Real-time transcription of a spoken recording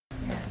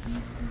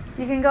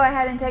You can go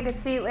ahead and take a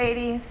seat,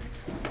 ladies.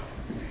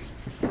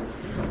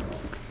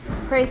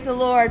 Praise the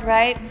Lord,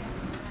 right?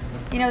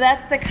 You know,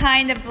 that's the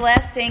kind of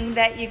blessing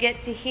that you get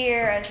to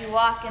hear as you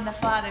walk in the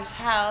Father's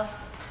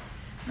house.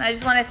 And I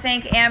just want to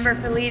thank Amber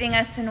for leading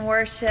us in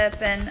worship.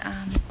 And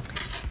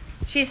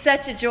she's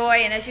such a joy.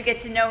 And as you get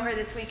to know her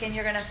this weekend,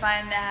 you're going to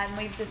find that. And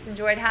we've just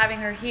enjoyed having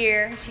her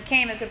here. She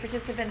came as a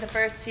participant the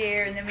first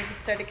year, and then we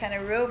just started kind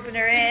of roping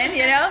her in,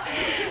 you know.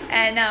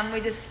 And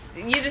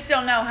you just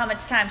don't know how much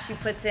time she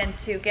puts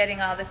into getting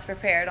all this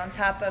prepared on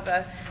top of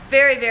a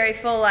very, very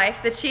full life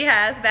that she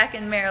has back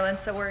in Maryland.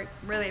 So we're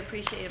really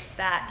appreciative of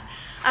that.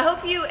 I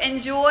hope you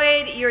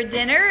enjoyed your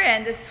dinner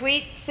and the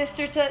sweet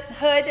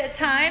sisterhood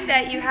time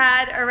that you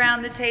had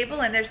around the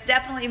table. And there's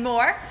definitely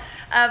more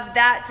of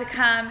that to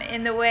come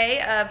in the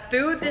way of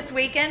food this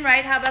weekend,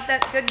 right? How about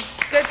that good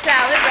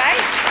salad,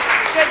 right?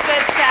 Good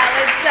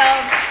salad.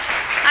 So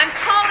I'm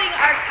calling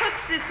our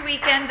cooks this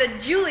weekend the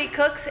Julie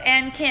Cooks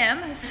and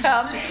Kim.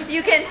 So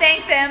you can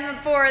thank them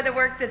for the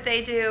work that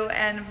they do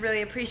and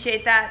really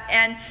appreciate that.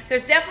 And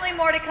there's definitely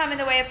more to come in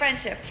the way of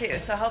friendship too.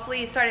 So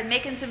hopefully you started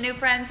making some new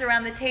friends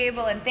around the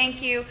table. And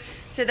thank you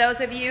to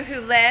those of you who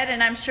led,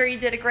 and I'm sure you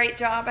did a great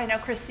job. I know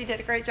Christy did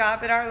a great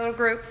job in our little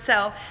group,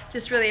 so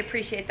just really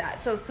appreciate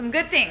that. So some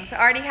good things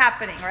already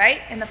happening,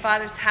 right, in the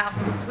Father's house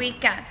this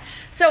weekend.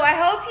 So I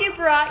hope you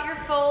brought your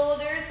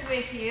folders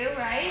with you,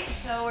 right?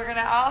 So we're going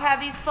to all have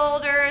these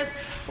folders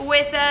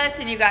with us,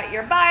 and you've got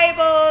your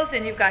Bibles,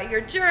 and you've got your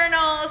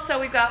journals, so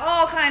we've got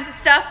all kinds of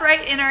stuff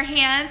right in our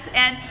hands,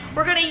 and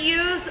we're going to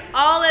use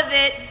all of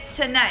it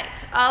tonight,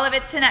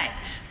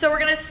 So we're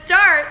going to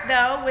start,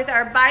 though, with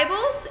our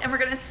Bibles, and we're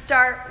going to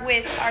start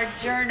with our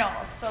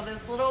journals. So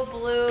those little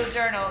blue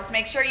journals,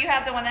 make sure you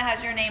have the one that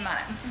has your name on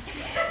it.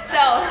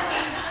 So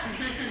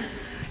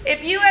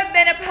if you have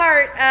been a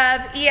part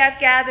of EF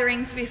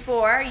gatherings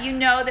before, you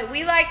know that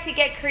we like to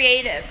get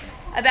creative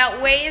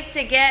about ways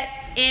to get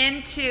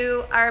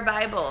into our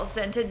Bibles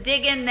and to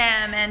dig in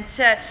them and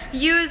to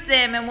use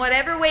them in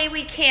whatever way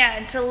we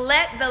can to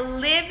let the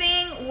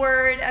living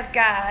Word of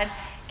God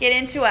get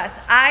into us.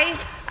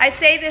 I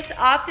say this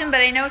often,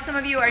 but I know some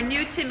of you are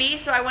new to me,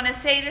 so I want to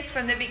say this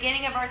from the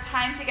beginning of our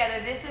time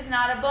together. This is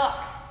not a book,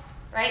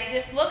 right?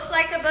 This looks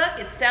like a book.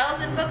 It sells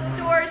in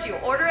bookstores. You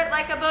order it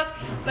like a book,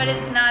 but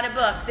it's not a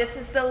book. This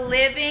is the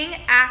living,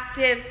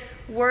 active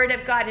Word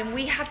of God, and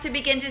we have to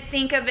begin to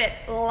think of it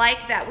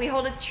like that. We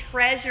hold a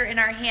treasure in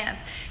our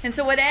hands. And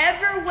so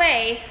whatever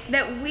way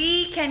that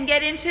we can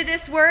get into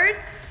this Word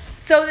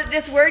so that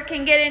this Word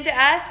can get into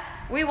us,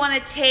 we want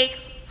to take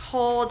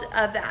hold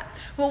of that.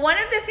 Well, one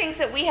of the things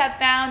that we have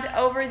found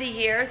over the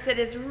years that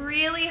is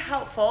really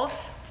helpful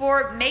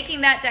for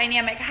making that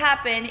dynamic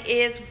happen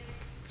is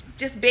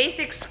just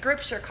basic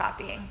scripture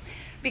copying,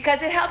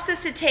 because it helps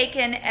us to take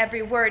in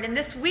every word. And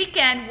this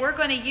weekend, we're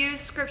going to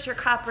use scripture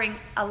copying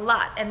a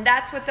lot, and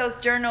that's what those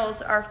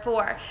journals are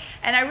for.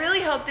 And I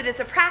really hope that it's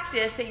a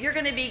practice that you're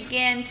going to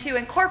begin to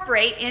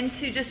incorporate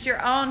into just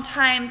your own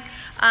times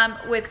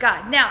with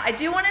God. Now, I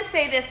do want to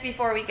say this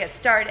before we get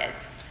started.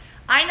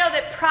 I know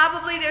that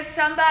probably there's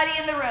somebody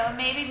in the room,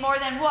 maybe more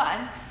than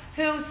one,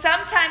 who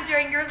sometime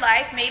during your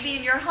life, maybe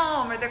in your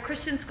home or the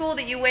Christian school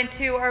that you went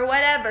to or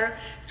whatever,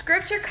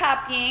 scripture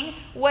copying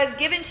was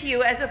given to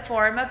you as a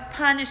form of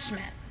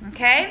punishment,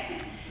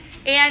 okay?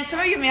 And some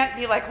of you might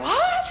be like,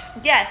 what?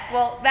 Yes,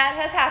 well, that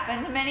has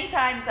happened many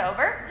times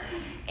over.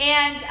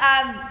 And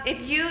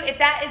if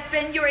that has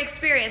been your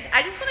experience,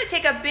 I just want to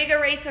take a big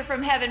eraser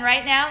from heaven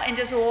right now and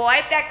just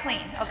wipe that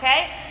clean,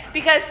 okay?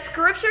 Because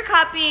scripture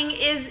copying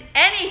is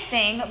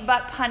anything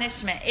but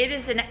punishment. It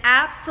is an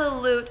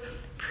absolute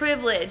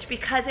privilege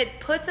because it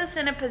puts us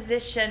in a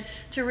position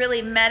to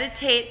really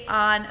meditate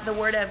on the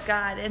Word of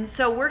God. And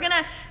so we're going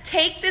to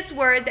take this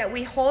word that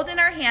we hold in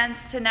our hands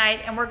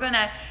tonight, and we're going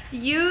to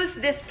use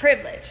this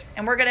privilege,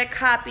 and we're going to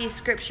copy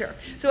scripture.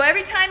 So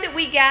every time that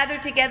we gather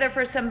together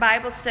for some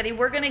Bible study,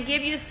 we're going to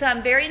give you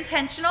some very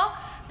intentional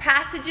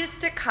passages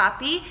to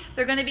copy.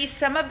 They're going to be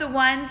some of the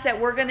ones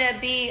that we're going to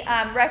be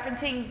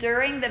referencing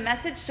during the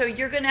message, so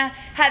you're going to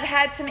have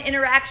had some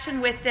interaction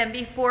with them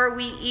before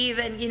we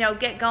even,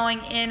 get going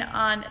in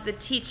on the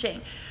teaching.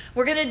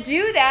 We're going to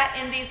do that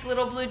in these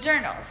little blue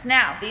journals.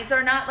 Now, these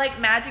are not like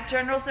magic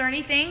journals or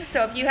anything,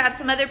 so if you have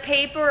some other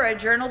paper or a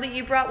journal that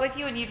you brought with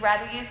you and you'd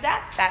rather use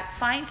that, that's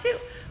fine too,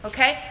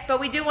 okay? But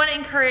we do want to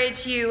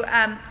encourage you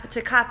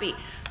to copy.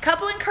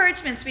 Couple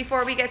encouragements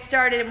before we get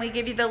started, and we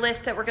give you the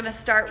list that we're going to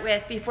start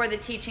with before the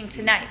teaching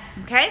tonight,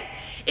 okay?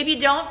 If you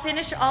don't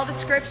finish all the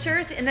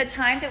scriptures in the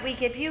time that we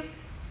give you,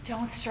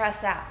 don't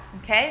stress out,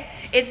 okay?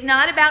 It's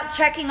not about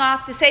checking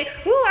off to say,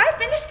 ooh, I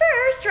finished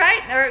first,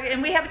 right?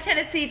 And we have a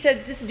tendency to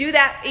just do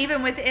that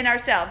even within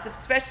ourselves,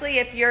 especially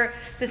if you're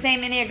the same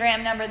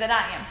Enneagram number that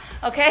I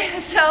am, okay?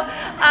 So,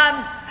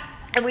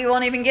 and we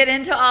won't even get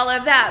into all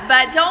of that,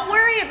 but don't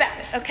worry about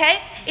it, okay?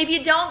 If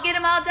you don't get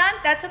them all done,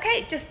 that's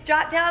okay. Just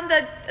jot down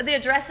the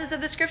addresses of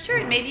the scripture,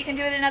 and maybe you can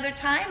do it another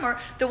time, or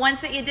the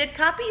ones that you did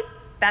copy,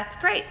 that's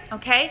great,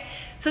 okay?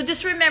 So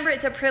just remember,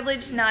 it's a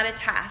privilege, not a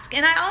task.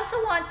 And I also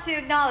want to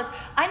acknowledge,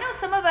 I know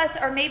some of us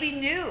are maybe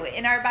new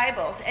in our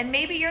Bibles, and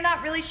maybe you're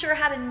not really sure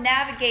how to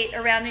navigate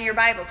around in your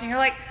Bibles. And you're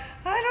like,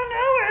 I don't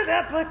know where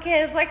that book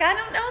is. Like, I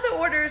don't know the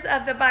orders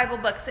of the Bible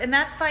books, and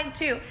that's fine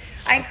too.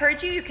 I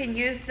encourage you can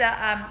use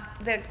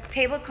the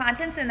table of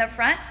contents in the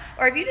front,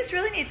 or if you just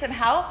really need some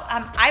help,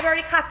 I've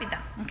already copied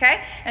them,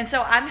 okay? And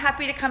so I'm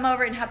happy to come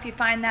over and help you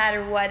find that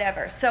or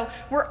whatever. So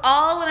we're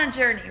all on a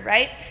journey,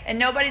 right? And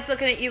nobody's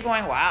looking at you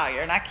going, wow,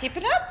 you're not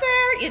keeping up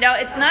there. You know,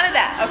 it's none of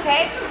that,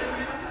 okay?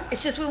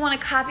 It's just we want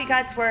to copy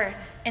God's word.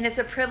 And it's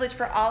a privilege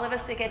for all of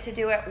us to get to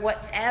do it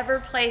whatever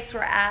place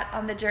we're at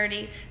on the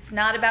journey. It's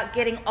not about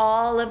getting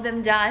all of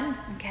them done,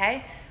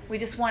 okay? We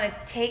just want to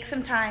take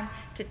some time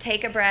to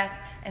take a breath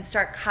and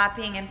start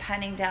copying and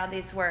penning down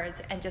these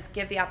words and just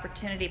give the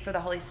opportunity for the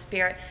Holy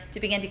Spirit to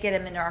begin to get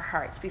them into our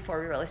hearts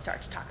before we really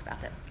start to talk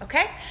about them,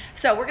 okay?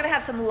 So we're going to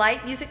have some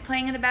light music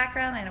playing in the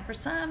background. I know for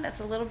some that's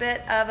a little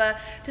bit of a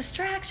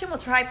distraction. We'll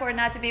try for it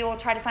not to be. We'll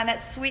try to find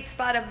that sweet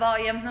spot of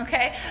volume,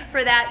 okay,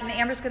 for that. And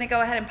Amber's going to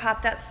go ahead and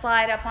pop that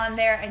slide up on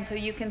there until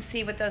you can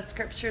see what those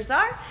scriptures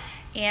are.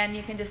 And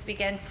you can just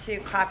begin to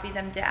copy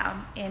them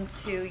down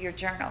into your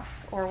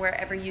journals or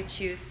wherever you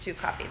choose to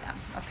copy them,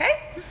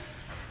 okay?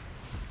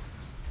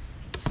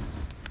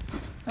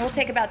 We'll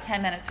take about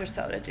 10 minutes or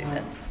so to do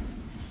this.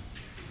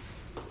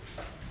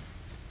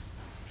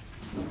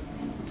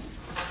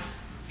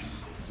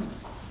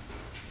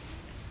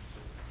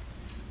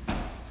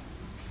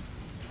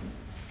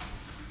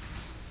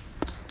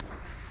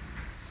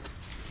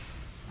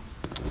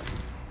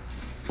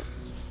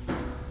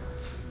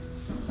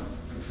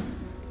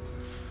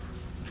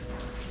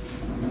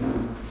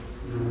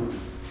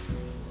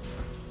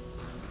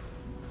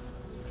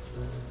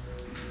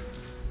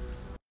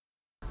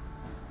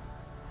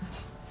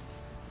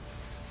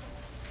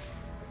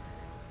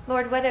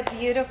 Lord, what a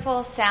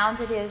beautiful sound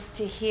it is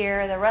to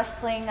hear the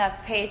rustling of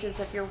pages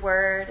of your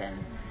word, and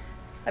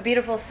a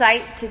beautiful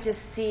sight to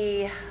just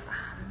see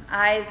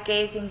eyes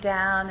gazing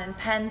down and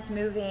pens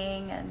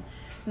moving and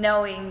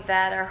knowing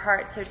that our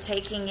hearts are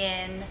taking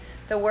in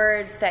the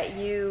words that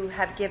you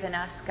have given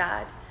us,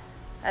 God,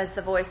 as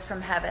the voice from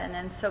heaven.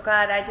 And so,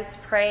 God, I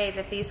just pray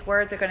that these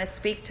words are going to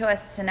speak to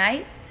us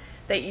tonight,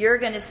 that you're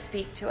going to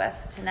speak to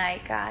us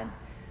tonight, God.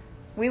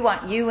 We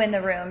want you in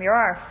the room. You're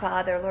our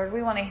Father, Lord.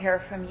 We want to hear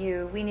from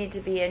you. We need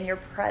to be in your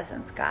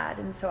presence, God.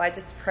 And so I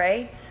just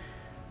pray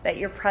that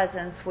your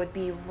presence would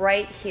be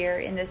right here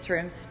in this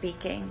room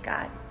speaking,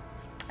 God,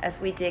 as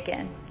we dig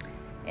in.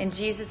 In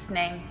Jesus'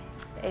 name,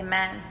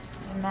 amen.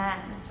 Amen.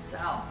 So,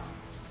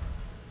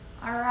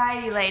 all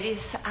righty,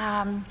 ladies.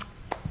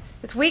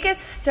 As we get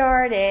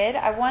started,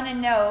 I want to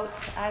note,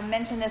 I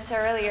mentioned this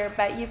earlier,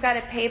 but you've got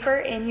a paper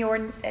in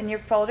your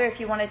folder if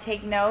you want to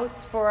take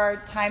notes for our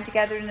time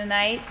together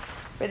tonight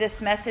for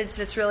this message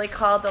that's really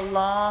called The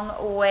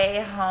Long Way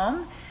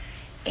Home.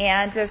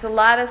 And there's a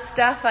lot of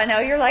stuff. I know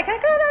you're like, I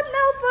got a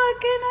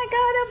notebook and I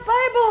got a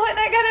Bible and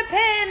I got a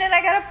pen and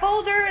I got a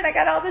folder and I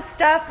got all this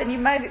stuff, and you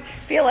might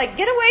feel like,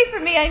 get away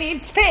from me, I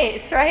need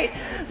space, right?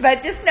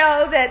 But just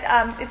know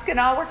that it's going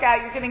to all work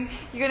out. You're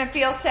going to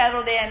feel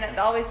settled in.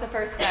 Always the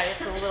first night,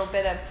 it's a little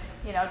bit of,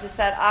 just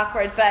that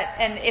awkward. But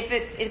and if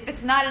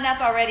it's not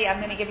enough already, I'm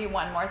going to give you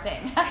one more thing.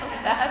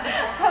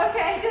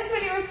 Okay, just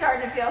when you were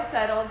starting to feel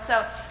settled.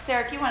 So,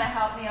 Sarah, if you want to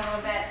help me a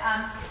little bit.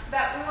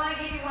 But we want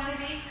to give you one of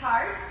these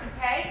cards,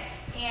 okay?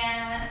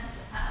 And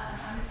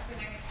I'm just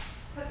going to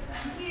put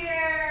some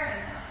here,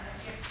 and then I'm going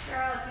to give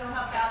Cheryl, if you'll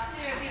help out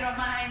too, if you don't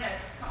mind. I'm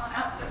just calling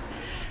out some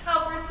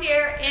helpers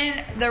here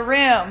in the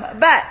room.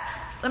 But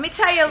let me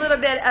tell you a little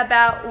bit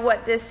about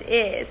what this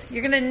is.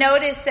 You're going to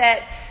notice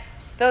that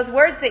those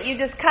words that you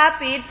just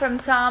copied from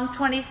Psalm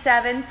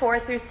 27, 4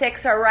 through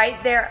 6 are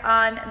right there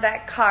on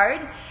that card.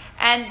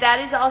 And that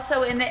is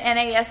also in the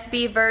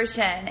NASB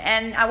version.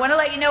 And I want to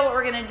let you know what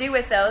we're going to do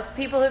with those.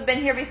 People who've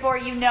been here before,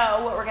 you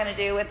know what we're going to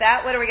do with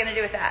that. What are we going to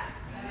do with that?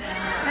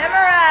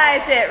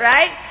 Memorize it,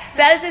 right?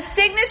 That is a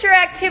signature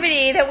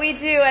activity that we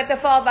do at the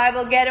Fall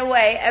Bible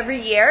Getaway every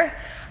year.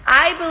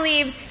 I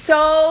believe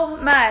so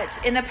much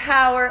in the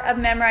power of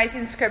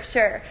memorizing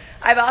Scripture.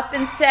 I've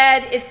often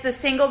said it's the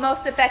single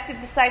most effective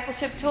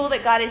discipleship tool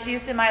that God has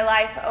used in my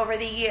life over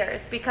the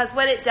years, because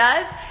what it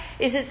does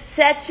is it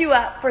sets you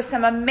up for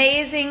some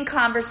amazing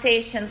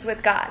conversations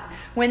with God.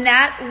 When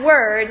that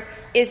word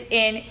is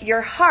in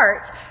your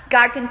heart,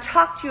 God can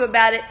talk to you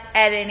about it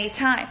at any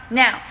time.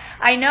 Now,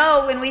 I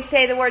know when we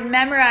say the word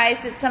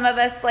memorize that some of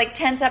us like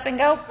tense up and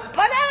go, but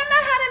I don't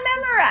know how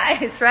to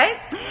memorize, right?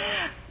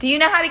 Do you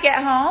know how to get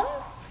home?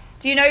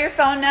 Do you know your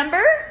phone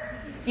number?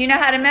 You know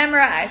how to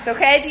memorize,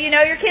 okay? Do you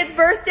know your kid's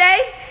birthday?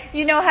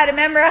 You know how to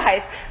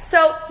memorize.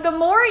 So the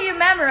more you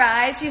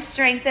memorize, you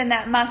strengthen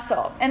that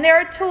muscle. And there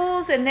are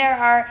tools and there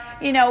are,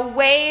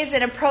 ways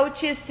and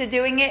approaches to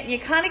doing it. You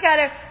kind of got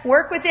to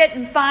work with it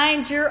and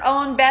find your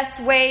own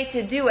best way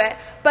to do it.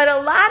 But a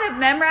lot of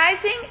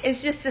memorizing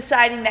is just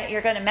deciding that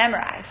you're going to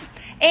memorize.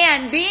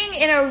 And being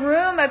in a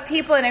room of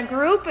people, in a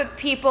group of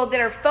people that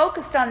are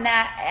focused on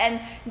that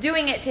and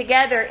doing it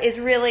together is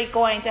really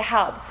going to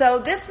help. So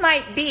this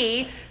might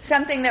be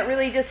something that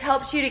really just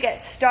helps you to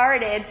get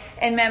started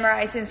in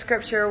memorizing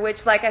Scripture,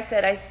 which, like I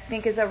said, I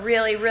think is a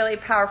really, really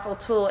powerful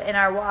tool in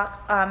our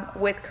walk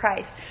with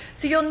Christ.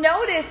 So you'll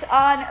notice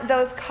on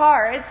those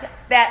cards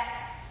that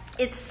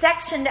it's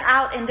sectioned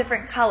out in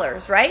different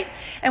colors, right?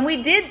 And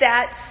we did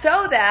that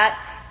so that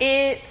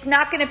it's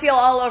not going to feel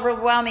all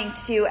overwhelming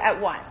to you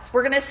at once.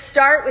 We're going to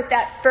start with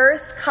that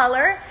first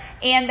color,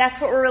 and that's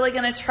what we're really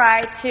going to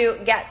try to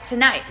get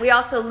tonight. We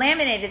also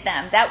laminated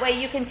them. That way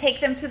you can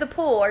take them to the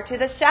pool or to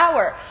the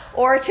shower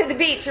or to the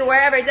beach or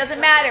wherever. It doesn't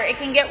matter. It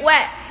can get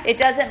wet. It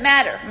doesn't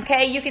matter.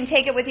 Okay? You can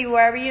take it with you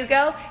wherever you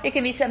go. It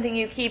can be something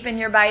you keep in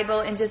your Bible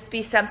and just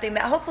be something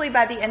that hopefully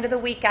by the end of the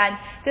weekend,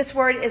 this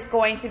word is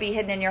going to be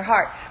hidden in your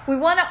heart. We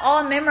want to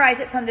all memorize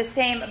it from the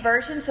same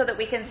version so that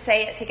we can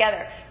say it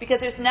together,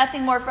 because there's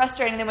nothing more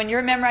frustrating than when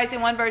you're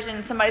memorizing one version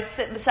and somebody's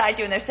sitting beside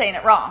you and they're saying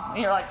it wrong.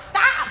 And you're like,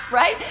 stop,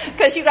 right?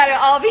 Because you got to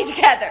all be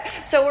together.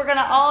 So we're going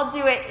to all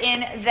do it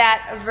in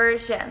that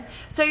version.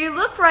 So you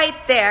look right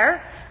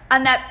there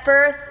on that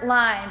first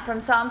line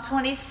from Psalm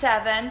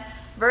 27,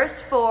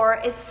 verse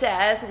 4, it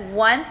says,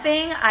 "One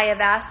thing I have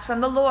asked from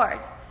the Lord,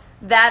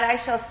 that I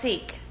shall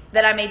seek,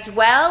 that I may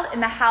dwell in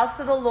the house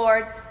of the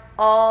Lord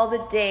all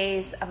the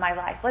days of my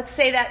life." Let's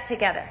say that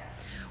together.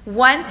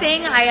 One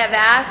thing I have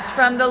asked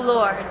from the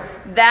Lord,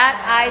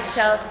 that I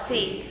shall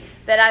seek,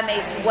 that I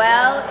may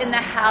dwell in the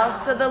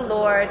house of the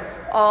Lord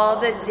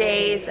all the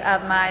days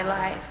of my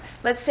life.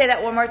 Let's say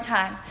that one more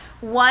time.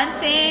 One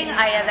thing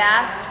I have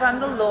asked from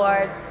the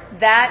Lord,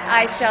 that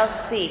I shall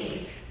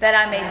seek, that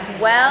I may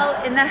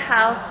dwell in the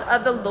house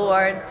of the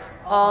Lord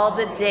all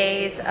the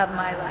days of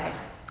my life.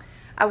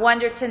 I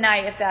wonder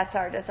tonight if that's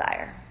our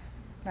desire,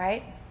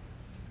 right?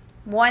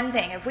 One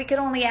thing. If we could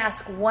only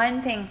ask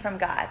one thing from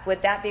God,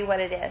 would that be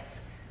what it is?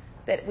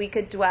 That we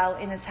could dwell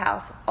in his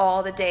house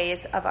all the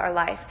days of our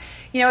life.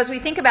 You know, as we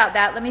think about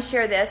that, let me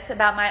share this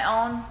about my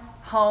own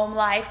home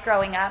life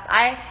growing up.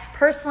 I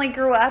personally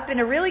grew up in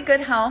a really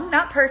good home,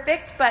 not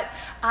perfect, but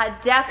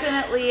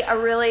definitely a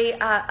really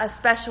a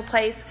special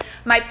place.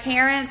 My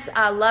parents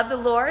loved the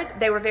Lord.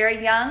 They were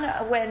very young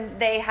when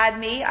they had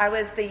me. I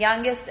was the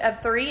youngest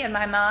of three, and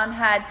my mom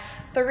had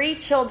 3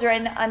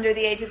 children under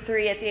the age of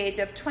 3 at the age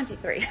of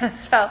 23.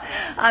 So,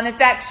 in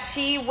fact,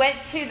 she went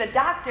to the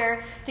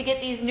doctor to get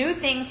these new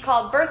things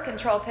called birth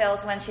control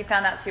pills when she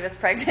found out she was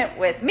pregnant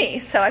with me.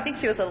 So I think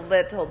she was a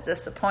little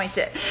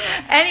disappointed.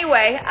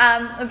 Anyway,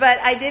 but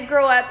I did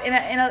grow up in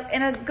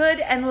a good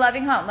and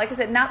loving home. Like I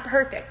said, not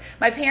perfect.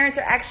 My parents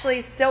are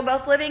actually still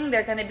both living.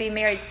 They're going to be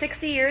married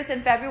 60 years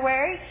in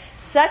February.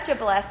 Such a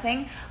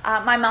blessing.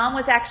 My mom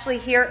was actually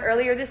here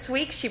earlier this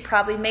week. She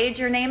probably made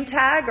your name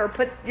tag or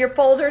put your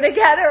folder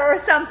together or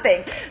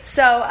something.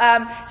 So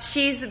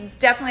she's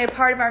definitely a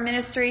part of our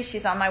ministry.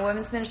 She's on my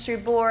women's ministry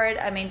board.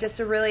 I mean, just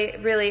a really,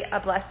 really a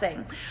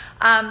blessing.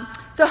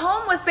 So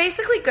home was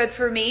basically good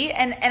for me.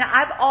 And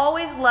I've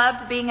always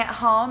loved being at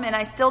home, and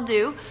I still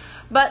do.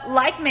 But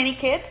like many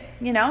kids,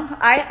 you know,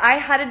 I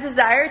had a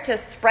desire to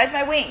spread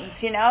my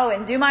wings, you know,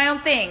 and do my own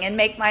thing and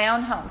make my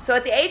own home. So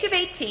at the age of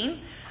 18,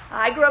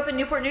 I grew up in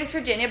Newport News,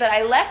 Virginia, but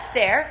I left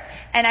there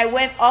and I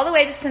went all the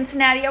way to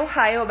Cincinnati,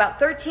 Ohio, about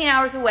 13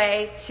 hours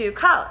away to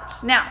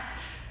college. Now,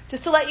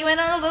 just to let you in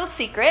on a little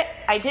secret,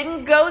 I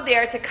didn't go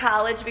there to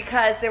college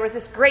because there was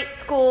this great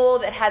school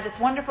that had this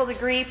wonderful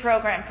degree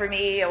program for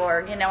me,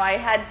 or, you know, I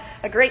had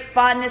a great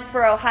fondness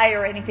for Ohio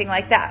or anything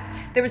like that.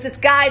 There was this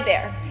guy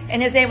there,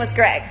 and his name was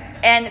Greg,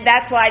 and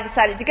that's why I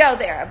decided to go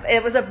there.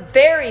 It was a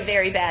very,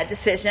 very bad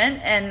decision,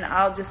 and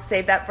I'll just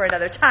save that for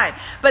another time.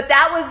 But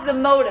that was the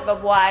motive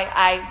of why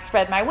I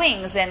spread my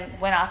wings and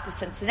went off to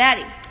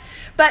Cincinnati.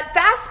 But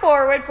fast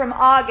forward from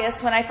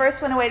August, when I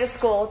first went away to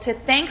school, to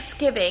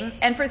Thanksgiving,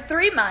 and for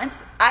 3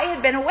 months, I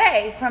had been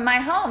away from my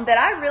home that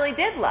I really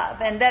did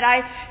love and that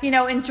I, you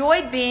know,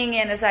 enjoyed being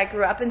in as I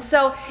grew up. And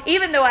so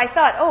even though I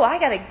thought, oh, I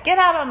got to get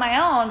out on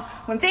my own,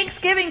 when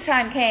Thanksgiving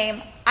time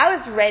came, I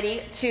was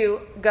ready to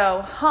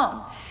go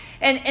home.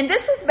 And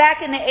this was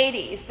back in the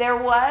 80s. There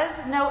was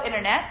no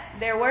internet.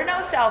 There were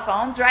no cell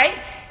phones, right?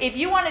 If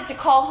you wanted to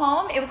call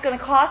home, it was going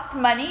to cost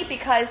money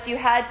because you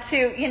had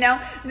to, you know,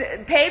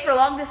 pay for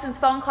long-distance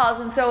phone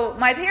calls. And so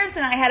my parents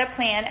and I had a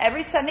plan.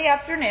 Every Sunday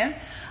afternoon,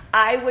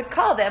 I would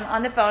call them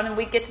on the phone, and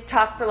we'd get to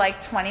talk for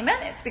like 20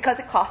 minutes because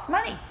it cost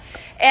money.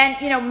 And,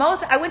 you know,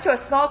 I went to a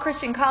small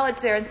Christian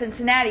college there in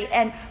Cincinnati,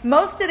 and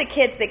most of the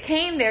kids that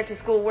came there to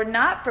school were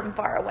not from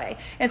far away.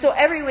 And so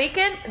every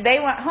weekend,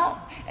 they went home.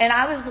 And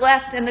I was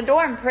left in the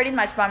dorm pretty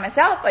much by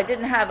myself. I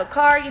didn't have a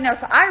car, you know,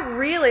 so I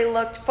really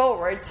looked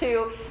forward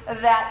to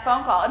that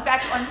phone call. In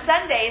fact, on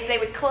Sundays, they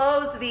would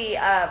close the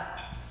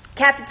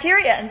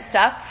cafeteria and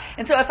stuff.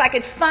 And so if I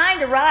could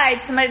find a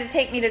ride, somebody to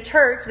take me to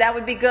church, that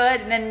would be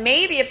good. And then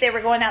maybe if they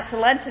were going out to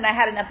lunch and I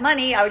had enough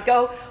money, I would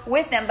go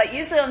with them. But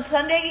usually on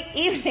Sunday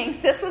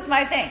evenings, this was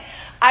my thing.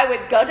 I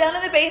would go down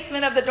in the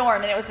basement of the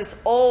dorm, and it was this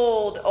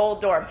old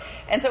dorm.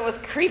 And so it was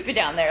creepy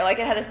down there. Like,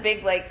 it had this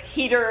big,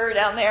 heater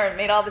down there and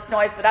made all this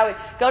noise. But I would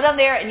go down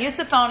there and use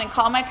the phone and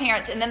call my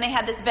parents, and then they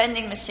had this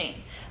vending machine.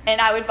 And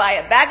I would buy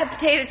a bag of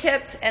potato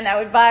chips, and I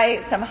would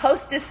buy some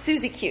Hostess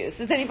Suzy Q's.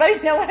 Does anybody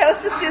know what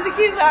Hostess Suzy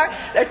Q's are?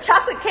 They're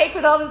chocolate cake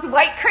with all this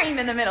white cream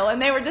in the middle,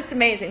 and they were just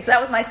amazing. So that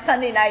was my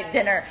Sunday night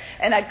dinner,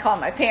 and I'd call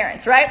my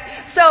parents, right?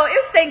 So it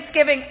was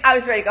Thanksgiving. I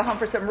was ready to go home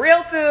for some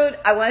real food.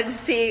 I wanted to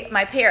see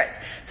my parents.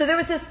 So there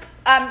was this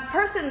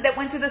person that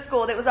went to the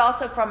school that was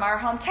also from our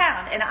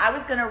hometown, and I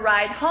was going to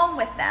ride home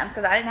with them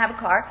because I didn't have a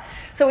car.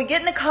 So we get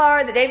in the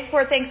car the day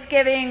before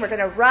Thanksgiving. We're going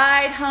to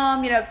ride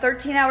home,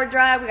 13-hour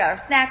drive. We got our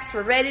snacks.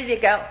 We're ready to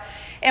go.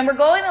 And we're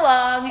going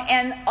along,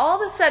 and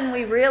all of a sudden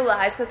we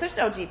realize, because there's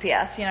no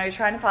GPS, you're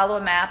trying to follow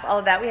a map, all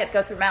of that. We had to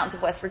go through mountains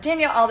of West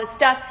Virginia, all this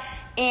stuff.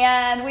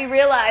 And we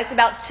realized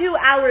about 2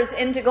 hours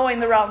into going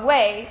the wrong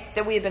way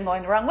that we had been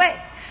going the wrong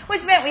way,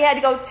 which meant we had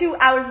to go 2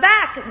 hours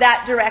back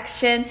that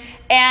direction,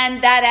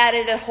 and that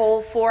added a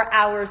whole 4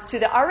 hours to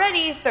the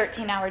already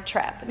 13-hour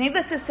trip.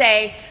 Needless to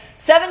say,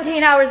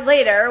 17 hours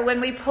later, when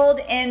we pulled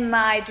in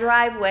my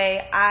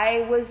driveway,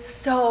 I was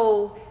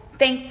so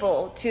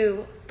thankful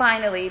to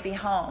finally be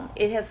home.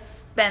 It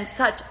has been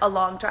such a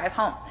long drive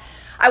home.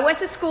 I went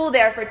to school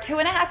there for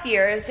 2.5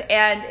 years,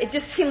 and it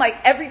just seemed like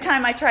every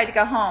time I tried to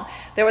go home,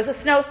 there was a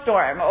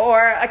snowstorm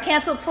or a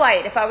canceled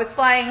flight if I was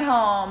flying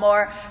home,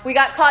 or we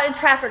got caught in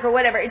traffic or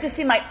whatever. It just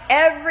seemed like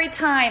every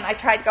time I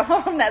tried to go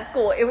home from that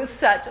school, it was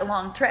such a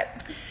long trip.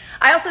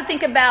 I also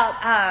think about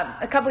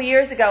a couple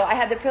years ago, I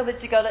had the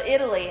privilege to go to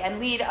Italy and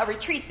lead a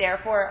retreat there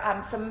for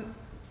some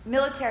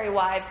military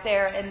wives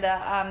there in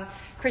the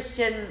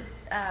Christian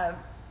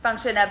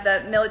function of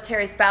the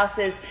military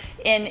spouses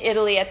in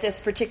Italy at this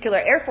particular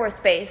Air Force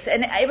base.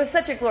 And it was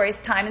such a glorious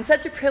time and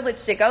such a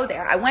privilege to go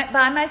there. I went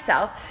by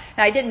myself,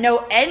 and I didn't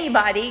know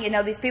anybody.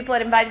 These people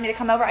had invited me to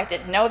come over. I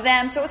didn't know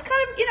them. So it was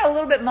kind of, a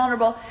little bit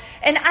vulnerable.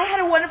 And I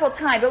had a wonderful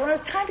time. But when it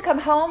was time to come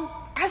home,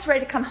 I was ready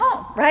to come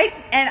home, right?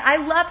 And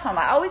I love home.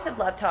 I always have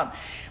loved home.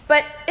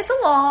 But it's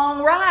a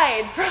long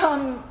ride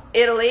from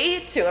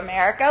Italy to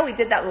America. We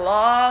did that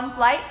long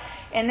flight.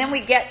 And then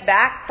we get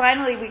back.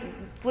 Finally, we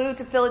flew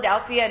to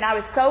Philadelphia, and I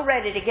was so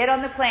ready to get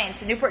on the plane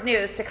to Newport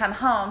News to come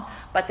home,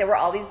 but there were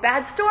all these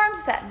bad storms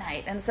that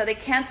night, and so they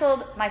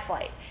canceled my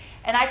flight.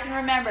 And I can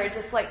remember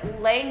just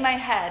laying my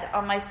head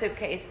on my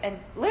suitcase and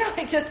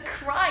literally just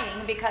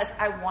crying because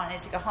I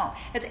wanted to go home.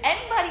 Has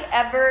anybody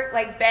ever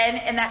been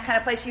in that kind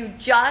of place? You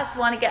just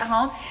want to get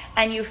home,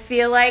 and you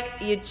feel like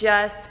you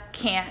just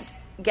can't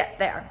get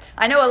there.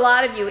 I know a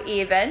lot of you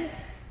even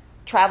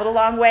traveled a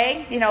long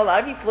way. A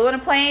lot of you flew on a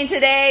plane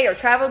today or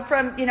traveled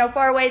from,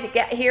 far away to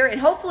get here. And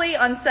hopefully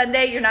on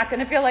Sunday, you're not going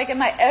to feel like,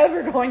 am I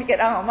ever going to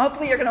get home?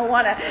 Hopefully you're going to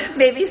want to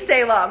maybe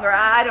stay longer.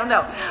 I don't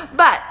know.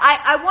 But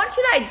I want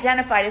you to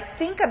identify, to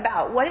think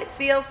about what it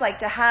feels like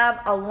to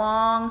have a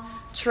long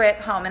trip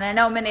home. And I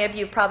know many of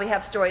you probably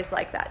have stories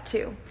like that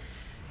too.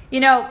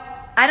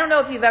 I don't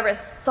know if you've ever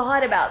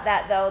thought about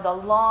that, though,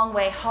 the long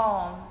way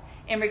home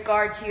in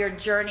regard to your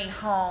journey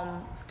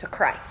home to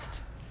Christ.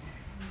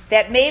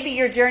 That maybe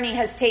your journey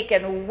has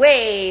taken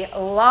way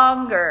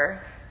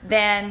longer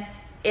than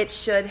it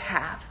should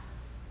have.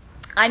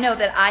 I know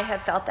that I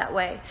have felt that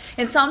way.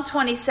 In Psalm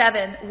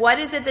 27, what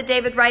is it that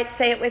David writes?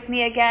 Say it with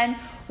me again.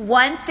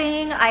 One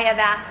thing I have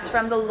asked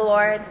from the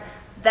Lord,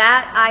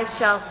 that I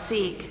shall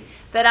seek,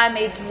 that I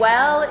may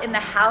dwell in the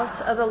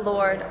house of the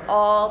Lord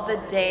all the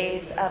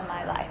days of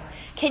my life.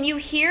 Can you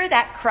hear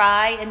that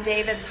cry in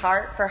David's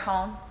heart for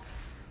home?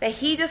 That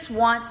he just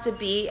wants to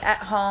be at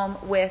home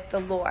with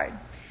the Lord.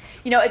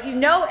 If you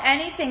know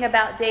anything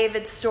about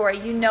David's story,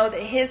 you know that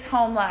his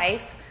home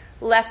life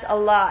left a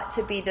lot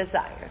to be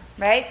desired,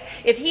 right?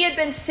 If he had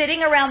been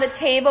sitting around the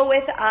table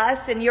with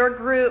us in your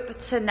group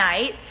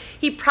tonight,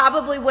 he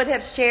probably would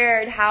have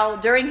shared how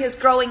during his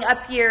growing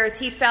up years,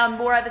 he found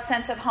more of a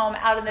sense of home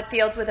out in the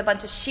fields with a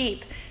bunch of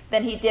sheep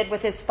than he did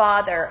with his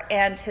father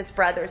and his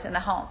brothers in the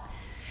home.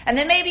 And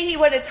then maybe he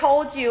would have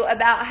told you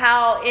about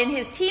how in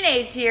his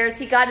teenage years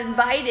he got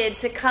invited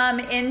to come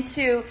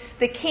into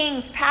the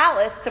king's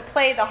palace to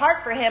play the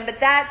harp for him,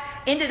 but that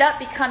ended up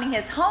becoming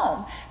his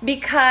home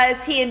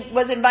because he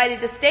was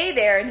invited to stay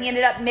there, and he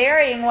ended up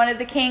marrying one of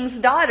the king's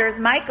daughters,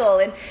 Michal,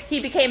 and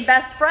he became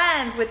best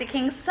friends with the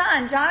king's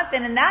son,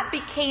 Jonathan, and that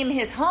became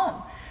his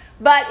home.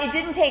 But it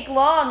didn't take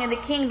long, and the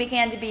king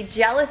began to be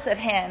jealous of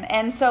him.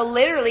 And so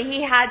literally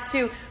he had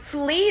to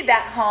flee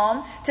that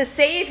home to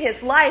save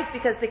his life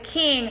because the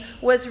king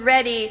was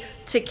ready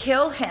to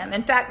kill him.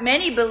 In fact,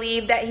 many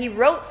believe that he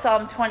wrote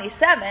Psalm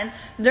 27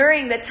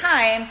 during the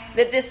time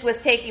that this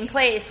was taking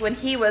place when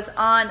he was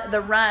on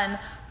the run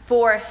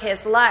for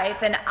his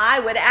life. And I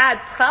would add,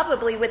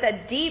 probably with a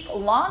deep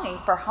longing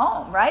for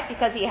home, right?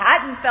 Because he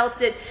hadn't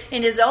felt it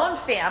in his own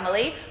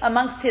family,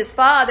 amongst his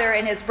father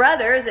and his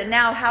brothers, and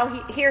now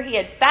here he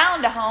had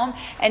found a home,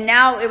 and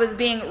now it was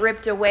being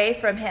ripped away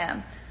from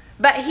him.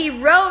 But he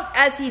wrote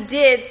as he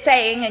did,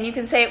 saying, and you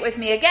can say it with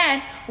me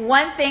again,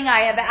 one thing I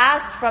have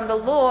asked from the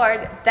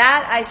Lord,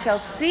 that I shall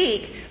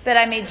seek, that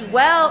I may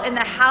dwell in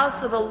the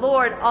house of the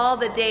Lord all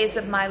the days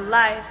of my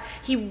life.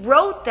 He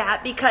wrote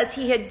that because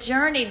he had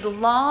journeyed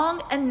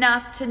long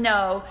enough to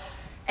know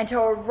and to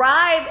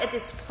arrive at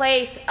this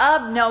place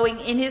of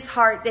knowing in his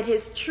heart that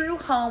his true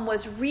home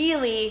was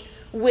really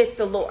with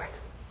the Lord.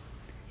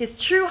 His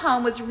true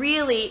home was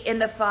really in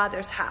the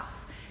Father's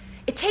house.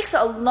 It takes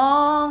a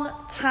long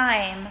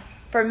time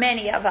for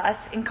many of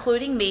us,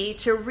 including me,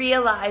 to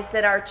realize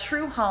that our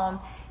true home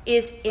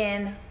is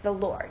in the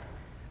Lord.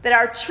 That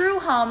our true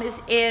home is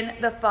in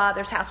the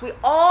Father's house. We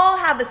all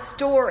have a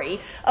story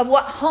of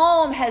what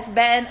home has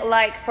been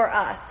like for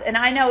us. And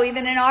I know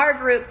even in our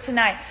group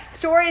tonight,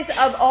 stories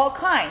of all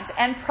kinds,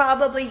 and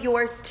probably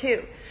yours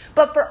too.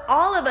 But for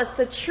all of us,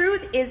 the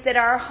truth is that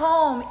our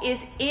home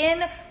is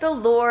in the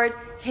Lord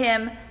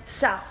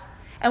himself.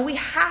 And we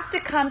have to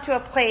come to a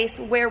place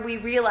where we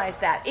realize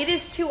that. It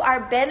is to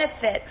our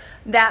benefit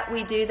that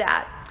we do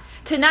that.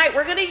 Tonight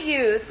we're going to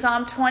use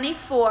Psalm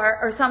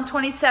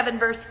 27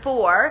 verse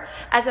 4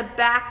 as a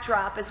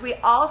backdrop as we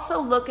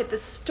also look at the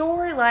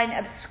storyline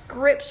of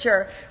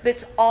Scripture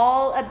that's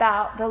all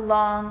about the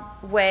long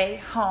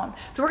way home.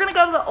 So we're going to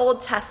go to the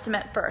Old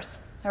Testament first.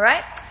 All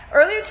right?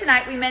 Earlier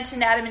tonight we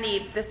mentioned Adam and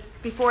Eve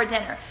before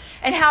dinner,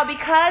 and how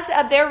because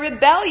of their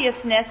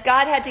rebelliousness,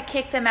 God had to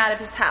kick them out of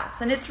his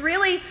house. And it's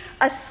really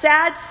a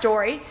sad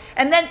story.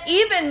 And then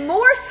even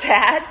more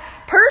sad,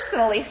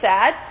 personally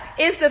sad,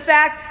 is the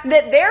fact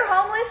that their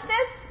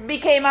homelessness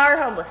became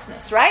our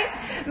homelessness, right?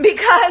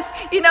 Because,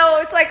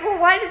 it's like, well,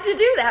 why did you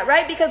do that,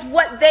 right? Because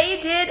what they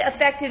did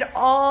affected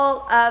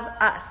all of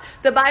us.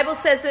 The Bible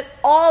says that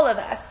all of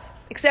us,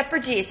 except for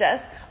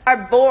Jesus,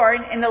 are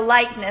born in the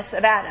likeness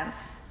of Adam.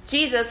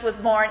 Jesus was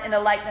born in the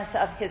likeness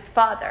of his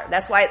Father.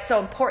 That's why it's so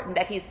important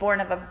that he's born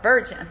of a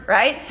virgin,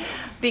 right?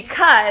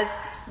 Because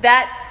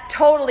that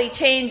totally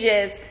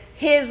changes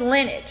his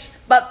lineage.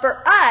 But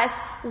for us,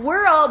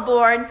 we're all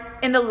born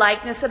in the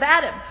likeness of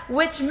Adam,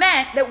 which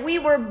meant that we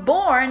were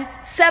born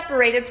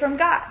separated from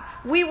God.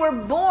 We were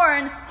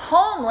born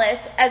homeless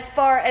as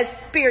far as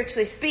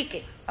spiritually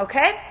speaking,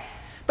 okay?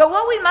 But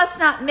what we must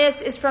not miss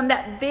is from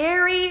that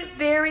very,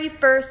 very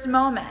first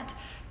moment,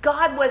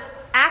 God was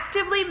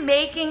actively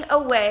making a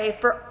way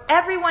for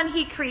everyone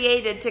he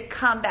created to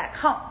come back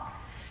home.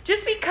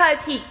 Just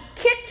because he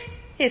kicked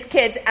his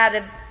kids out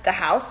of the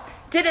house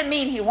didn't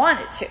mean he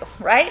wanted to,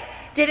 right?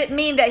 Didn't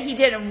mean that he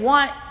didn't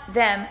want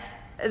them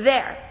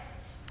there.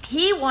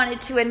 He wanted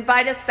to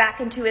invite us back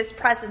into his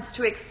presence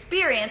to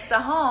experience the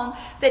home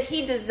that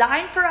he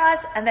designed for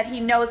us and that he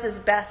knows is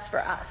best for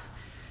us.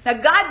 Now,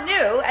 God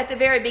knew at the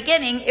very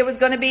beginning it was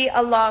going to be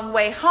a long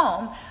way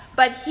home,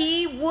 but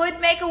he would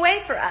make a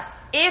way for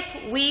us if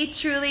we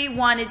truly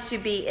wanted to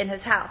be in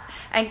his house.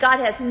 And God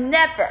has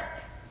never,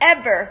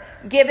 ever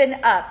given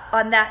up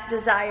on that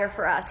desire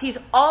for us. He's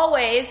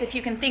always, if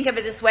you can think of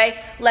it this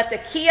way, left a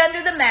key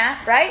under the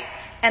mat, right?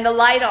 And the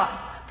light on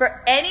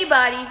for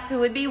anybody who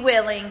would be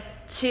willing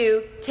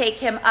to take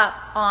him up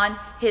on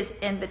his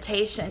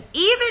invitation,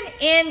 even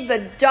in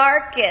the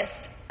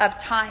darkest of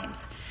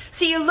times.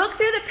 See, you look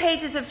through the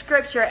pages of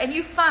Scripture and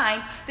you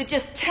find that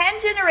just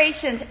 10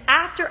 generations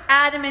after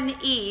Adam and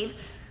Eve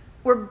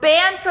were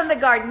banned from the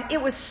garden,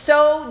 it was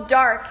so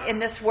dark in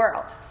this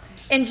world.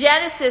 In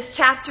Genesis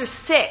chapter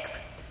 6,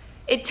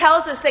 it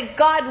tells us that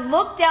God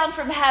looked down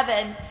from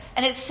heaven,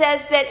 and it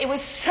says that it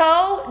was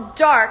so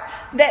dark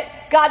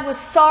that God was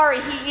sorry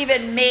he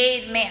even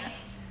made man.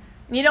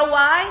 You know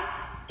why?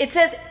 It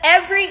says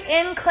every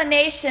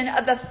inclination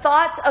of the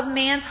thoughts of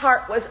man's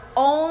heart was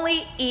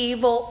only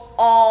evil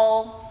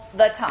all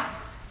the time.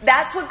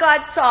 That's what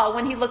God saw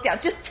when he looked down.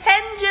 Just 10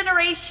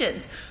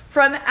 generations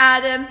from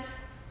Adam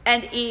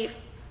and Eve.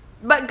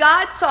 But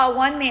God saw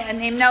one man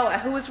named Noah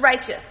who was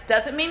righteous.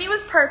 Doesn't mean he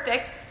was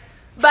perfect,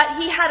 but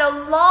he had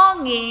a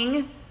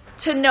longing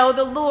to know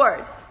the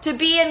Lord, to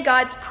be in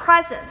God's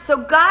presence. So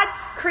God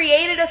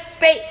created a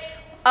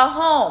space, a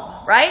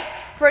home, right,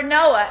 for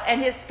Noah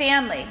and his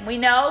family. We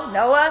know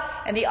Noah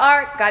and the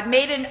ark, God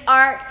made an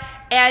ark,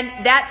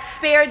 and that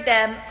spared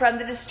them from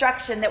the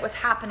destruction that was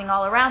happening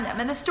all around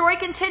them. And the story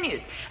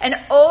continues. And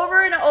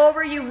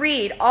over you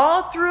read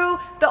all through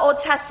the Old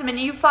Testament,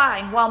 you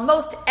find while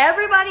most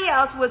everybody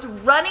else was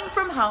running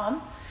from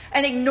home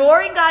and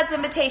ignoring God's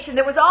invitation,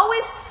 there was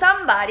always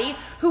somebody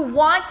who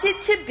wanted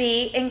to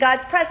be in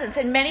God's presence.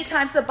 And many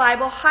times the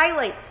Bible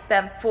highlights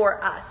them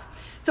for us.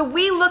 So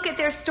we look at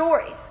their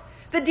stories.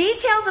 The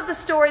details of the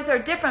stories are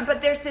different,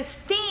 but there's this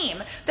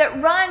theme that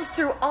runs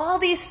through all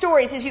these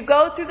stories as you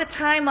go through the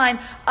timeline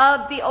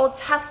of the Old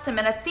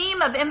Testament, a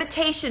theme of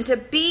invitation to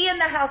be in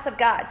the house of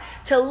God,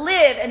 to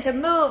live and to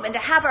move and to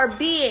have our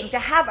being, to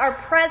have our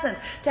presence,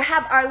 to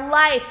have our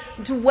life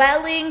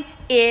dwelling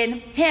in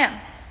him.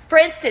 For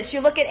instance,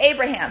 you look at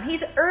Abraham.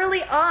 He's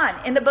early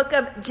on in the book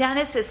of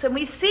Genesis, and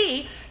we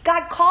see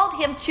God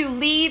called him to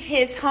leave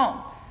his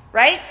home,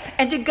 right?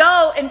 And to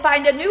go and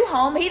find a new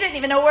home. He didn't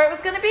even know where it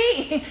was going to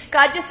be.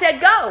 God just said,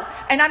 go,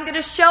 and I'm going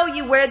to show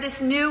you where this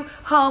new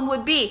home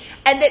would be.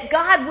 And that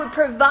God would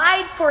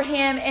provide for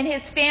him and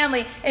his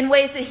family in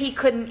ways that he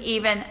couldn't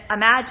even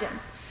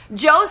imagine.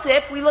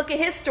 Joseph, we look at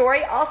his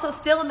story, also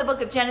still in the book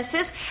of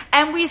Genesis,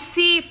 and we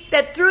see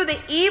that through the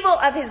evil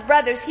of his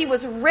brothers, he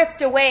was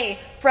ripped away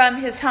from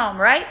his home,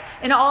 right?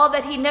 And all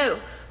that he knew.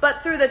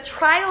 But through the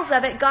trials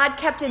of it, God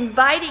kept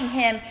inviting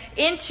him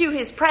into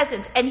his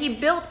presence. And he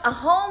built a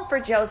home for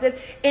Joseph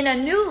in a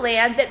new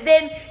land that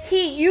then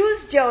he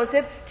used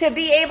Joseph to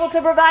be able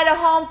to provide a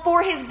home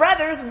for his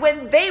brothers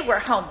when they were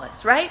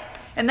homeless, right?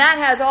 And that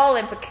has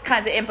all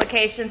kinds of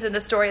implications in the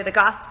story of the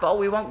gospel.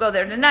 We won't go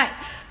there tonight.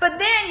 But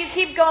then you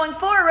keep going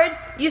forward,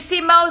 you see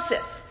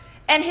Moses.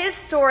 And his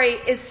story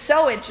is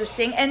so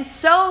interesting and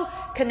so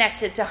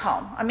connected to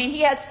home. I mean,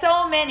 he has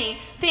so many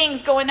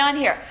things going on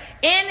here.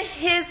 In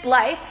his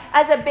life,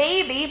 as a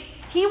baby,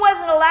 he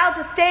wasn't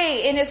allowed to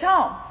stay in his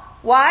home.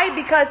 Why?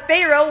 Because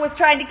Pharaoh was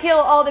trying to kill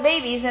all the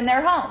babies in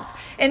their homes.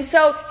 And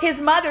so his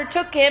mother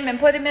took him and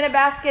put him in a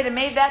basket and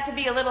made that to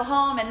be a little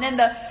home. And then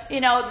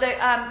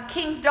the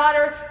king's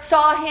daughter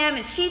saw him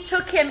and she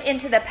took him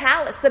into the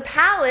palace. The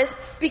palace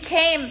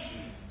became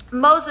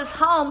Moses'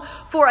 home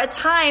for a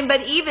time,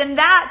 but even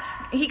that,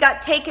 he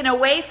got taken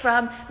away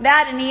from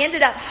that and he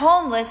ended up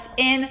homeless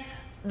in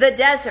the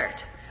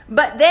desert.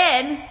 But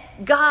then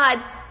God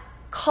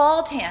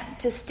called him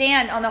to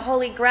stand on the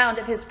holy ground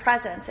of his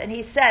presence. And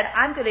he said,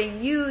 I'm going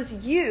to use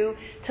you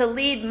to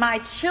lead my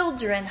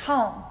children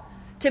home.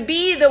 To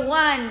be the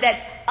one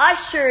that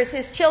ushers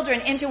his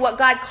children into what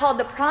God called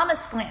the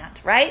promised land,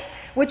 right?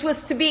 Which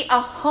was to be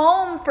a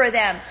home for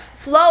them,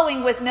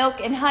 flowing with milk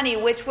and honey,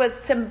 which was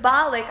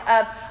symbolic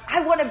of,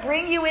 I want to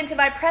bring you into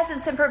my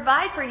presence and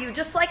provide for you,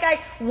 just like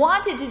I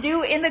wanted to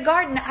do in the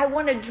garden. I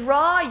want to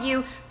draw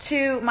you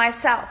to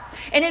myself.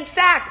 And in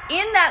fact,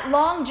 in that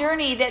long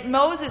journey that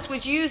Moses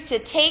was used to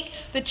take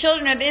the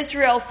children of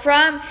Israel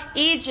from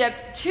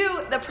Egypt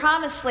to the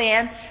promised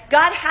land,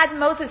 God had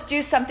Moses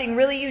do something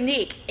really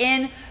unique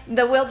in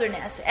the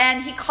wilderness.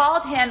 And he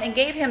called him and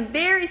gave him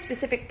very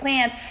specific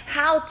plans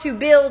how to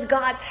build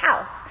God's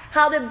house,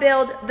 how to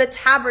build the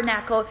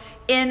tabernacle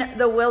in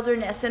the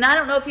wilderness. And I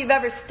don't know if you've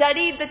ever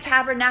studied the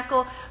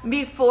tabernacle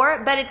before,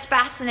 but it's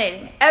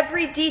fascinating.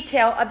 Every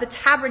detail of the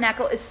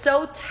tabernacle is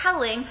so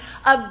telling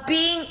of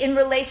being in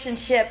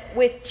relationship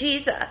with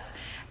Jesus.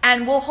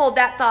 And we'll hold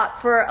that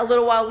thought for a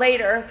little while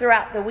later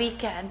throughout the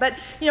weekend. But,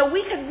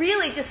 we could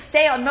really just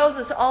stay on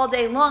Moses all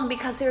day long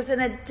because there's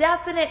a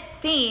definite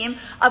theme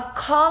of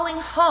calling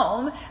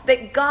home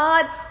that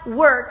God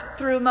worked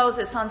through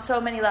Moses on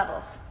so many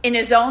levels. In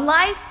his own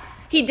life,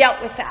 he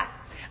dealt with that.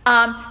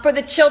 For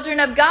the children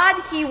of God,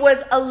 he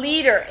was a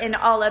leader in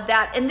all of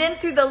that. And then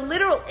through the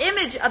literal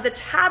image of the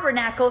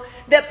tabernacle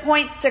that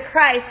points to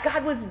Christ,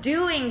 God was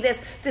doing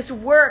this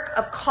work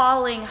of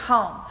calling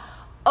home.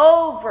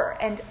 Over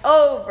and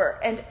over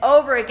and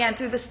over again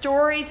through the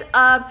stories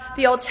of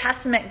the Old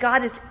Testament,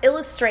 God is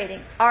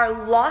illustrating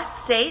our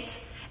lost state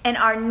and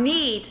our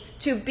need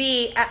to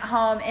be at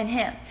home in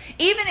him.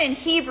 Even in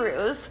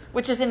Hebrews,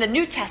 which is in the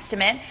New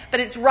Testament,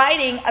 but it's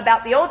writing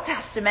about the Old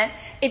Testament,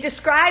 it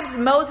describes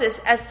Moses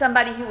as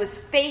somebody who was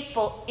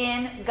faithful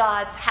in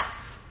God's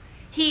house.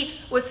 He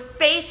was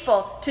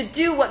faithful to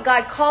do what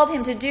God called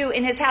him to do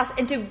in his house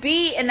and to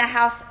be in the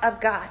house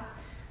of God.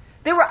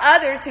 There were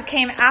others who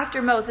came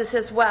after Moses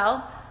as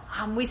well.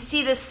 We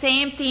see the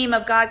same theme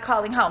of God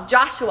calling home.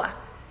 Joshua.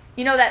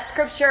 You know that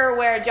scripture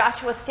where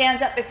Joshua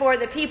stands up before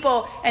the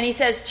people and he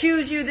says,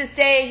 choose you this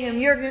day whom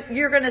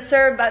you're going to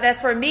serve, but as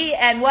for me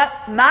and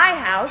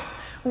my house,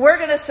 we're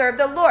going to serve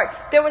the Lord.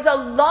 There was a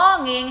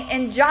longing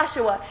in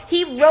Joshua.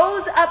 He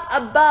rose up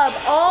above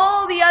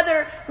all the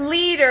other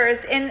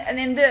leaders in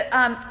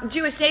the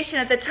Jewish nation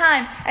at the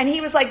time. And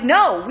he was like,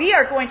 no, we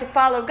are going to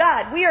follow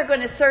God. We are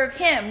going to serve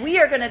him. We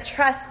are going to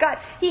trust God.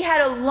 He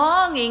had a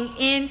longing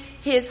in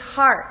his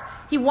heart.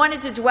 He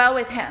wanted to dwell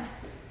with him.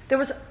 There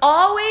was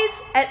always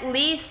at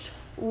least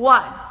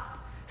one,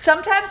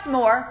 sometimes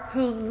more,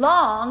 who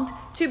longed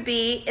to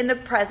be in the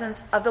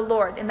presence of the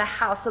Lord, in the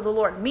house of the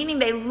Lord. Meaning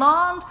they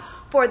longed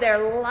for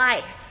their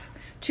life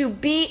to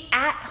be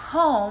at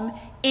home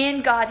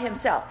in God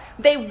himself.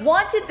 They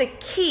wanted the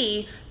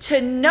key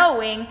to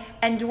knowing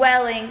and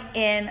dwelling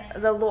in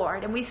the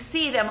Lord. And we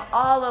see them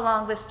all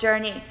along this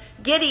journey.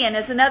 Gideon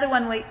is another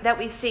one that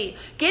we see.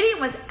 Gideon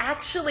was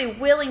actually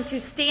willing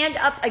to stand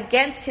up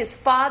against his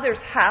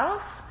father's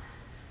house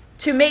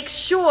to make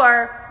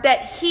sure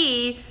that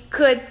he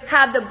could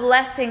have the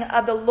blessing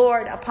of the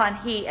Lord upon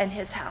he and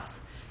his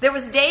house. There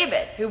was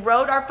David, who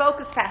wrote our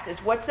focus passage.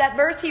 What's that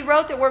verse he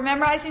wrote that we're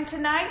memorizing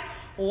tonight?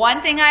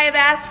 One thing I have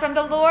asked from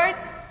the Lord,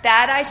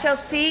 that I shall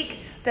seek,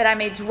 that I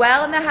may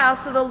dwell in the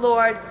house of the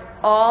Lord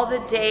all the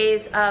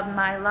days of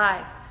my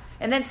life.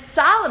 And then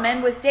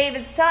Solomon was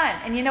David's son.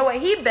 And you know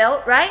what he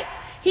built, right?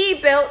 He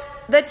built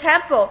the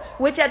temple,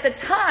 which at the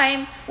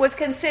time was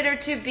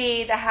considered to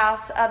be the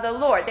house of the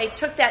Lord. They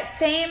took that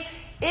same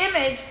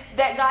image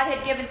that God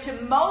had given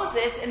to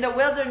Moses in the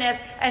wilderness,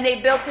 and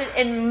they built it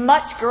in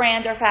much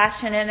grander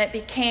fashion, and it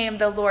became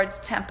the Lord's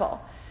temple.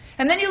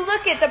 And then you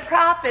look at the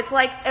prophets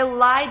like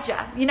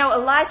Elijah. You know,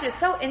 Elijah is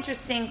so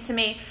interesting to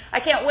me. I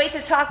can't wait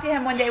to talk to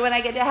him one day when I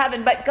get to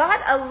heaven. But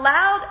God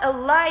allowed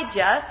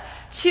Elijah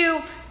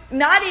to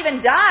not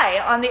even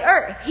die on the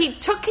earth. He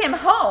took him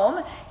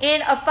home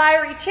in a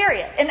fiery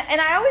chariot. And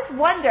I always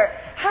wonder,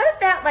 how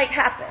did that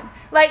happen?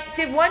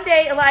 Did one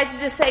day Elijah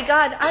just say,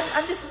 God,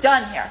 I'm just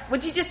done here.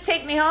 Would you just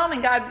take me home?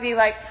 And God would be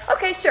like,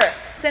 okay, sure.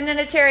 Send in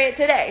a chariot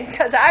today.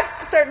 Because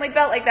I've certainly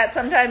felt like that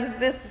sometimes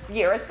this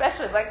year,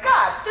 especially.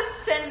 God,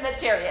 just send the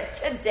chariot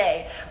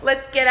today.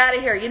 Let's get out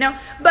of here,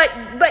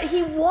 But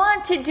he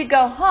wanted to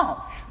go home.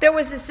 There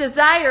was this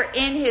desire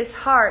in his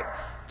heart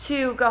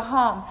to go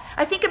home.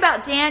 I think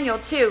about Daniel,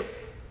 too,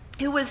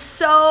 who was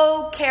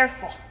so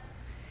careful.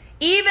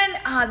 Even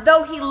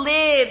though he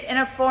lived in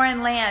a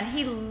foreign land,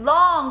 he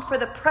longed for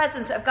the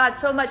presence of God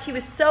so much. He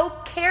was so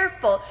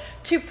careful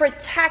to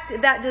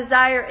protect that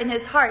desire in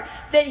his heart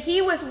that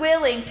he was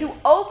willing to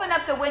open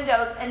up the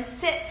windows and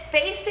sit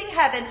facing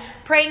heaven,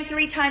 praying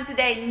 3 times a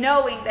day,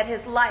 knowing that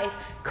his life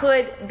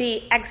could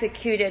be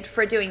executed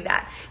for doing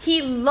that.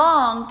 He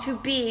longed to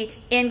be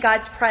in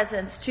God's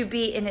presence, to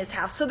be in his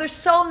house. So there's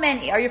so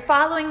many. Are you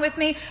following with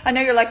me? I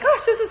know you're like,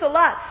 gosh, this is a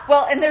lot.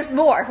 Well, and there's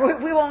more.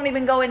 We won't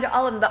even go into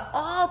all of them. But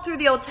all through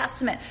the Old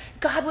Testament,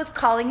 God was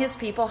calling his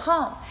people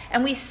home.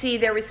 And we see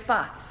their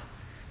response.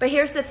 But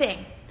here's the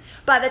thing.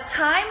 By the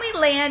time we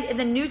land in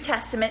the New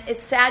Testament,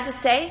 it's sad to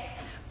say,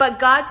 but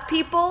God's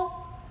people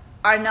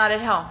are not at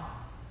home.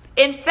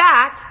 In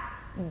fact,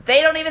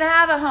 they don't even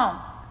have a home.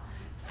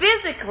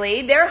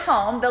 Physically, their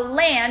home, the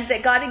land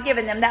that God had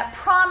given them, that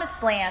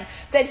promised land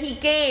that he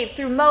gave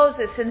through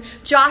Moses and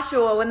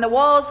Joshua when the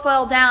walls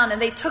fell down and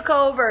they took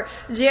over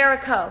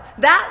Jericho,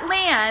 that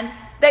land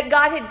that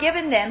God had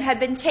given them had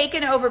been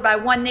taken over by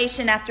one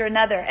nation after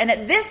another. And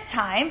at this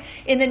time,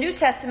 in the New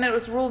Testament, it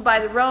was ruled by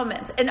the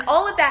Romans. And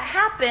all of that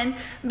happened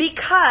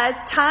because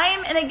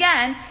time and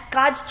again,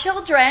 God's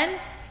children,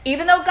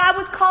 even though God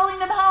was calling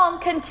them home,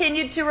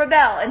 continued to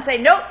rebel and say,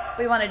 nope,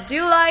 we want to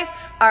do life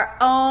our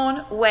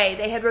own way.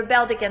 They had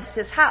rebelled against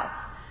his house.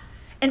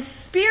 And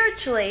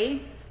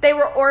spiritually, they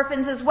were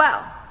orphans as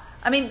well.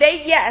 I mean,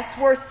 they, yes,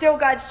 were still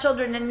God's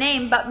children in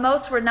name, but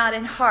most were not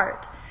in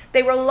heart.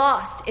 They were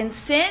lost in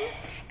sin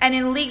and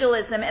in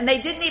legalism, and they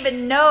didn't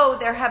even know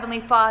their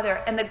Heavenly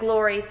Father and the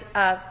glories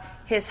of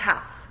his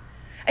house.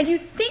 And you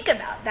think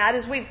about that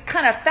as we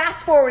kind of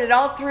fast forwarded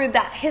all through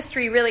that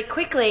history really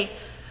quickly,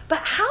 but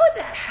how had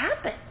that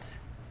happened?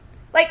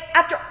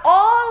 After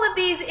all of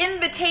these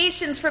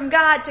invitations from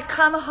God to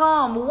come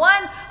home,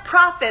 one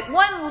prophet,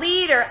 one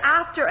leader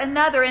after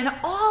another, and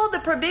all the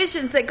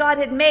provisions that God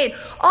had made,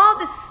 all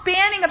the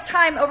spanning of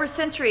time over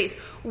centuries,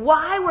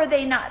 why were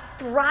they not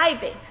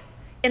thriving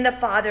in the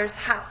Father's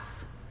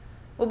house?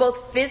 Well,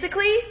 both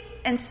physically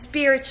and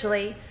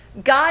spiritually,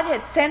 God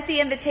had sent the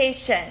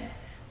invitation,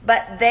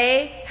 but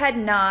they had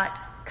not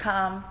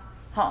come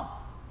home.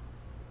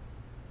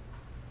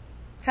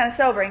 Kind of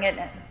sobering, isn't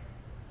it?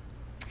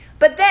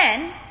 But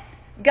then,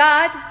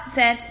 God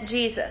sent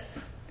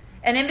Jesus,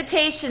 an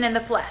invitation in the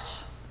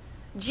flesh.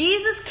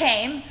 Jesus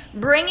came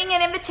bringing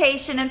an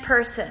invitation in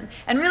person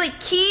and really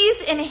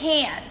keys in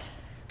hand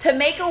to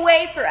make a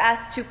way for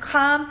us to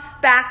come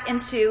back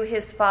into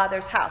his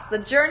Father's house. The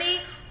journey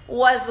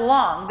was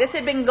long. This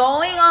had been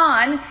going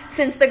on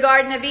since the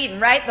Garden of Eden,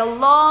 right? The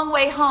long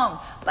way home.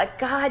 But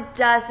God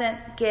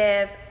doesn't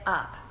give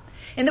up.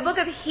 In the book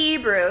of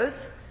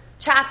Hebrews,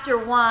 chapter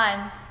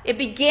 1, it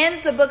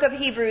begins the book of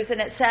Hebrews and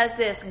it says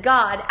this: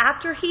 God,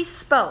 after he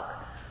spoke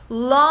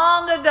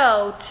long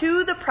ago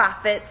to the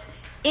prophets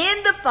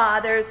in the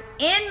fathers,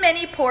 in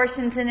many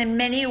portions and in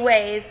many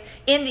ways,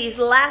 in these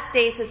last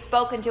days has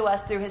spoken to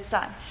us through his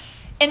Son.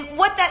 And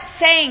what that's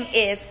saying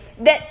is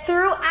that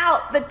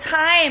throughout the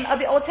time of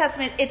the Old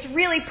Testament, it's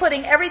really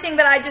putting everything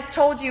that I just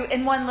told you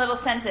in one little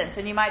sentence.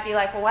 And you might be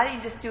like, well, why don't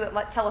you just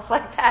tell us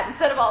like that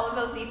instead of all of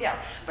those details?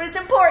 But it's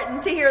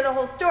important to hear the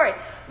whole story.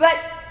 But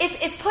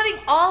it's putting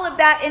all of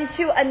that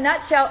into a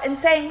nutshell and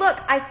saying, look,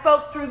 I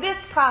spoke through this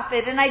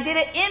prophet, and I did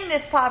it in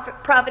this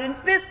prophet, and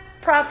this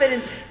prophet,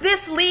 and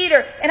this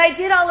leader, and I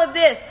did all of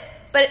this.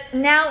 But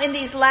now in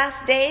these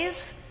last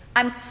days,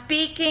 I'm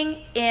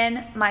speaking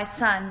in my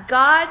Son.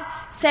 God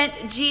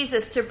sent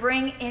Jesus to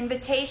bring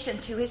invitation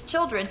to his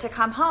children to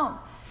come home.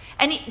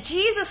 And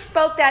Jesus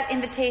spoke that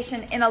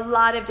invitation in a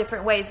lot of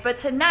different ways. But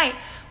tonight,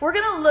 we're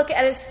going to look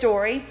at a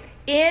story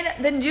in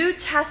the New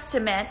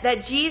Testament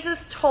that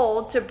Jesus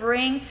told to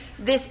bring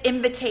this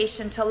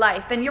invitation to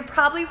life. And you're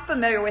probably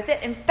familiar with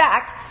it. In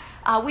fact,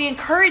 we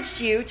encouraged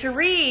you to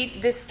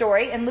read this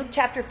story in Luke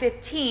chapter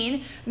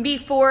 15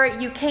 before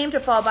you came to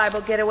Fall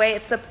Bible Getaway.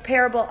 It's the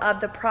parable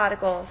of the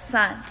prodigal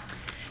son.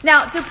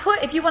 Now,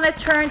 if you want to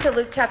turn to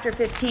Luke chapter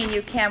 15,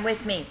 you can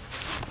with me.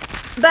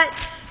 But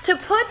to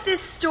put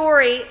this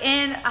story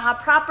in a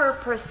proper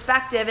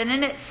perspective and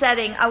in its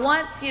setting, I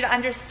want you to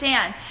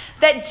understand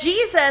that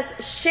Jesus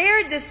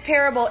shared this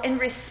parable in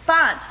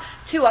response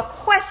to a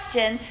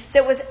question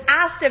that was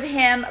asked of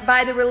him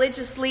by the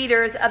religious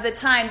leaders of the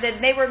time,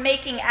 that they were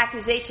making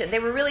accusation. They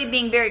were really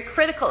being very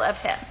critical of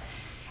him.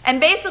 And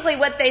basically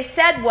what they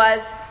said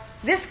was,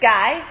 this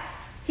guy,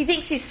 he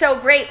thinks he's so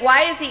great.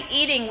 Why is he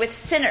eating with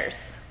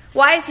sinners?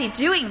 Why is he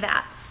doing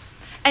that?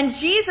 And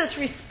Jesus'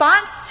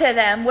 response to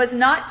them was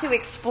not to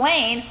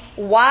explain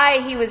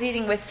why he was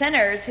eating with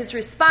sinners. His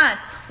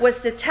response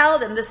was to tell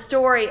them the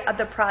story of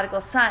the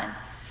prodigal son.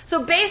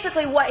 So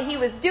basically what he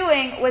was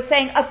doing was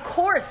saying, of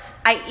course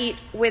I eat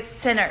with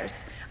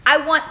sinners.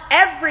 I want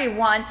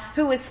everyone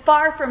who is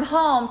far from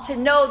home to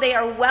know they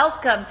are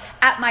welcome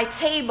at my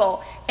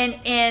table and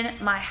in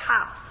my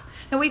house.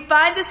 Now we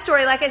find this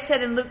story, like I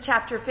said, in Luke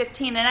chapter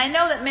 15. And I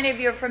know that many of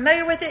you are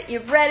familiar with it.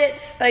 You've read it.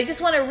 But I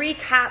just want to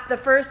recap the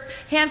first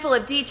handful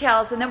of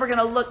details. And then we're going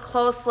to look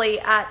closely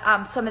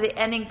at some of the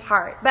ending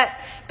part. But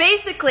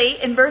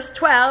basically, in verse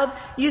 12,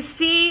 you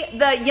see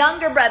the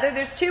younger brother.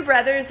 There's two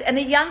brothers. And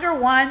the younger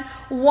one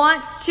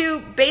wants to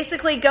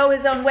basically go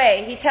his own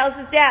way. He tells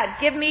his dad,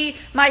 give me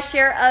my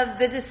share of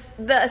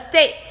the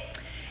estate.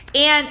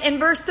 And in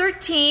verse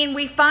 13,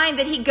 we find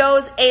that he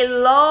goes a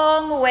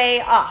long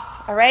way off.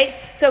 All right?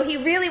 So he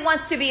really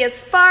wants to be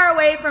as far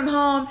away from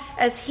home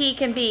as he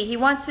can be. He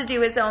wants to do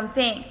his own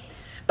thing.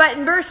 But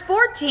in verse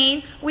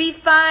 14, we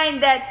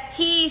find that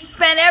he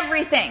spent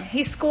everything.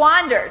 He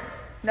squandered.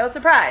 No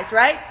surprise,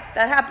 right?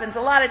 That happens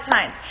a lot of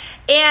times.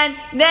 And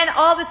then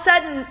all of a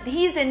sudden,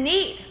 he's in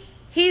need.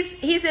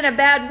 He's in a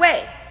bad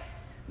way.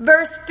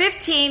 Verse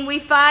 15, we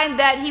find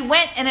that he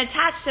went and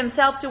attached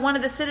himself to one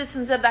of the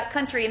citizens of that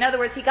country. In other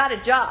words, he got a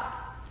job.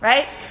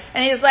 Right?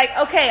 And he was like,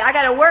 okay, I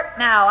got to work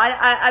now.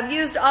 I've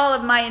used all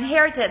of my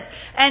inheritance.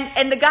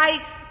 And the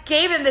guy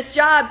gave him this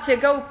job to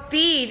go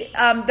feed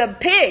the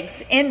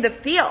pigs in the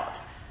field.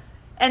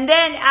 And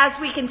then as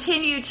we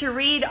continue to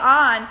read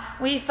on,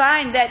 we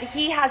find that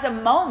he has a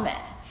moment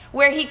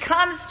where he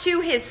comes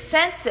to his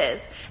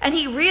senses and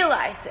he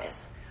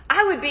realizes,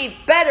 I would be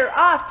better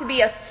off to be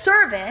a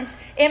servant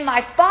in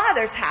my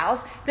father's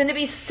house than to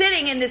be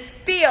sitting in this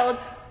field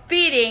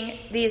feeding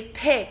these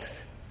pigs.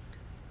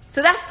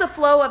 So that's the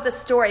flow of the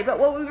story. But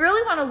what we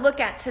really want to look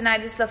at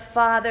tonight is the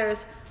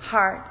Father's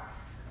heart.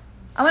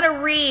 I want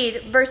to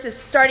read verses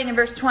starting in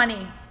verse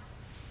 20.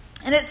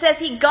 And it says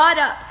he got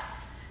up.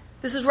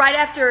 This is right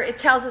after it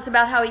tells us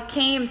about how he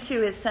came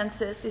to his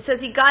senses. It says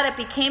he got up,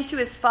 he came to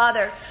his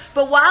father.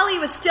 But while he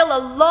was still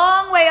a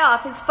long way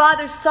off, his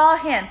father saw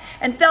him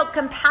and felt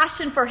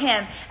compassion for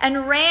him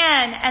and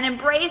ran and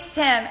embraced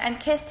him and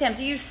kissed him.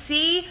 Do you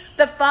see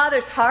the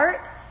Father's heart?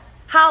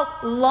 How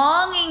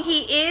longing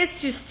he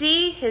is to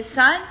see his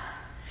son.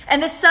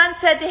 And the son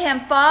said to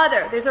him,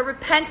 Father, there's a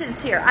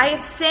repentance here. I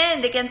have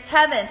sinned against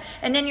heaven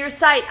and in your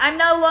sight. I'm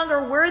no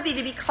longer worthy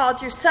to be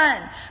called your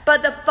son.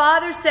 But the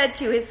father said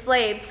to his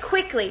slaves,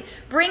 quickly,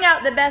 bring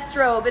out the best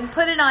robe and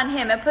put it on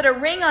him, and put a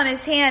ring on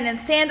his hand and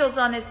sandals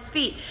on his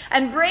feet.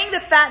 And bring the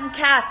fattened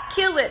calf,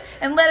 kill it,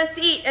 and let us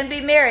eat and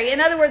be merry.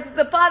 In other words,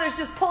 the father's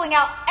just pulling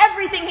out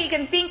everything he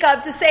can think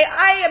of to say,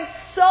 I am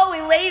so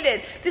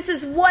elated. This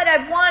is what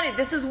I've wanted.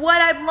 This is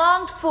what I've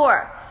longed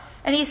for.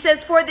 And he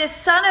says, for this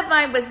son of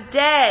mine was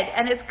dead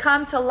and has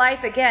come to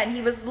life again.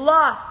 He was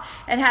lost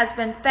and has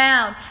been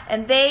found.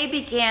 And they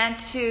began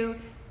to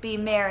be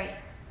merry.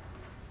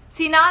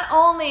 See, not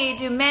only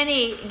do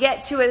many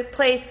get to a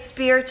place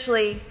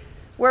spiritually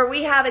where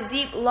we have a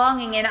deep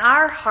longing in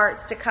our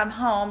hearts to come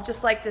home,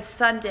 just like the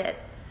son did,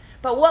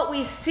 but what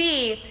we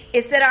see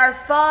is that our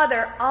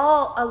Father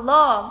all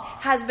along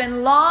has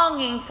been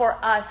longing for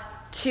us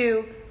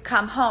to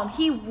come home.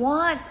 He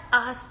wants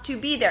us to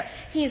be there.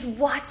 He's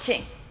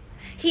watching.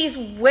 He's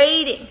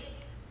waiting.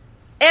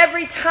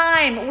 Every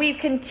time we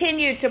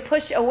continue to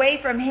push away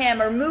from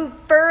him or move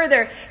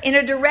further in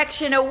a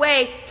direction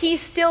away,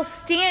 he's still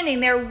standing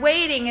there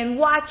waiting and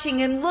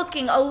watching and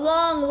looking a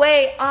long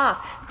way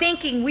off,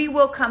 thinking we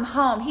will come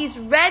home. He's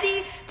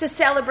ready to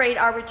celebrate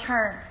our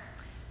return.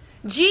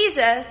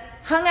 Jesus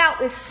hung out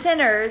with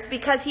sinners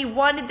because he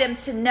wanted them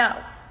to know,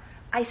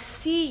 I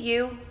see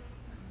you.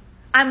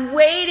 I'm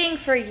waiting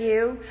for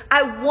you.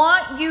 I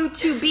want you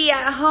to be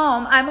at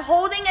home. I'm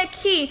holding a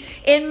key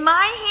in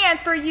my hand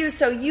for you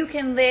so you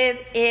can live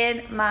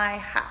in my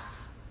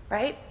house,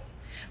 right?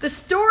 The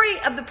story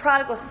of the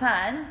prodigal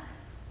son,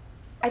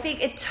 I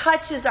think it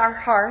touches our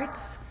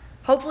hearts,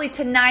 hopefully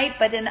tonight,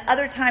 but in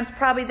other times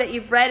probably that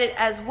you've read it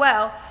as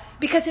well,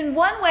 because in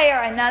one way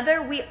or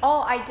another, we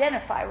all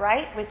identify,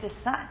 right, with this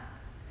son.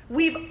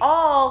 We've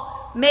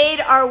all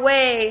made our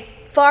way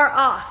far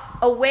off,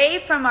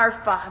 away from our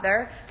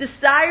Father,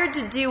 desired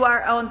to do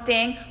our own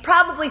thing,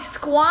 probably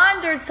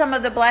squandered some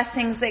of the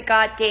blessings that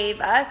God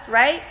gave us,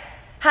 right?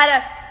 Had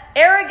an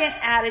arrogant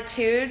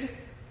attitude,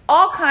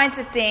 all kinds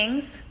of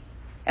things.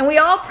 And we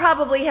all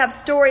probably have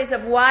stories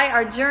of why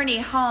our journey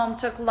home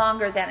took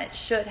longer than it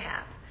should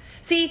have.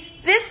 See,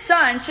 this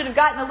son should have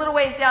gotten a little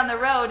ways down the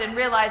road and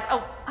realized,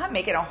 oh, I'm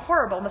making a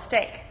horrible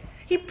mistake.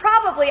 He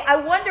probably, I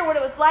wonder what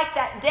it was like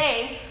that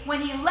day when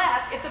he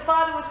left, if the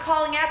Father was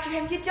calling after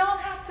him, you don't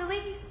have to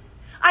leave.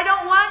 I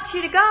don't want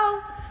you to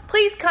go.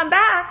 Please come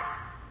back.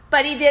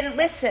 But he didn't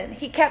listen.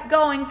 He kept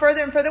going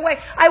further and further away.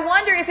 I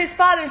wonder if his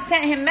Father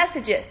sent him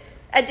messages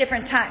at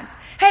different times.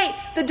 Hey,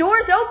 the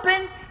door's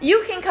open.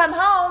 You can come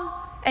home.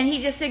 And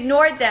he just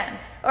ignored them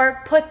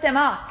or put them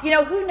off.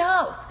 Who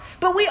knows?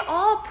 But we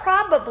all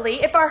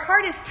probably, if our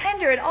heart is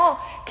tender at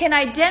all, can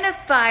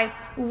identify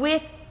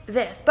with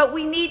this. But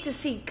we need to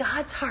see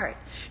God's heart.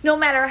 No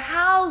matter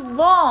how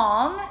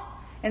long,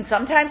 and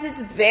sometimes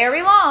it's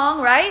very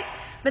long, right?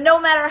 But no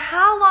matter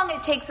how long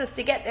it takes us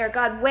to get there,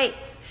 God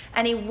waits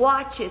and he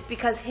watches,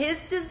 because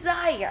his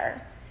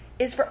desire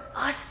is for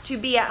us to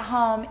be at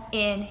home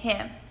in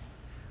him.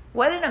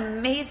 What an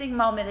amazing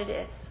moment it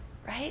is,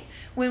 right?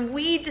 When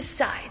we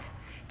decide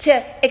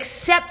to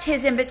accept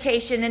his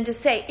invitation and to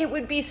say, it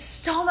would be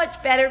so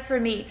much better for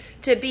me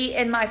to be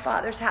in my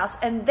Father's house.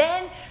 And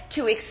then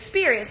to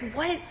experience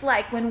what it's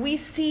like when we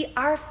see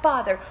our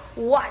Father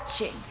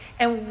watching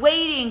and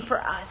waiting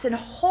for us and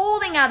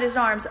holding out his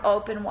arms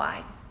open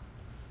wide.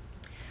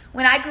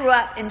 When I grew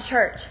up in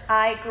church,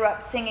 I grew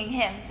up singing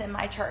hymns in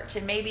my church,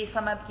 and maybe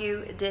some of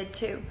you did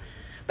too.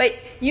 But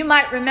you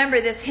might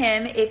remember this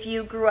hymn if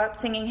you grew up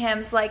singing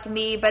hymns like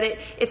me, but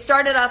it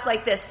started off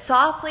like this: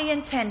 softly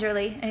and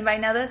tenderly. Anybody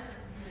know this?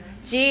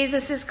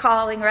 Jesus is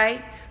calling,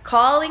 right?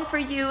 Calling for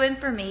you and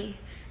for me.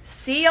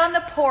 See on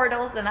the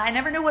portals, and I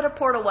never knew what a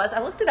portal was.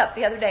 I looked it up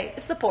the other day.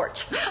 It's the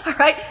porch, all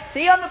right?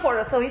 See on the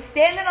portal. So he's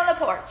standing on the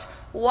porch,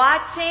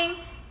 watching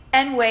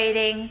and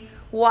waiting,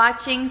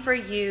 watching for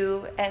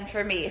you and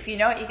for me. If you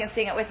know it, you can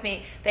sing it with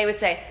me. They would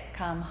say,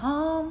 come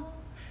home,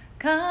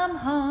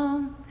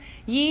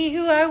 ye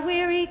who are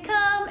weary,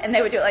 come. And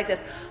they would do it like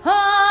this. Oh,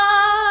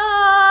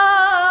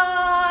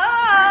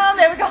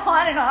 they would go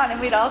on,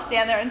 and we'd all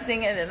stand there and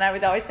sing it. And I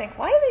would always think,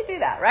 why do they do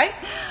that, right?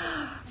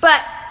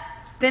 But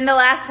then the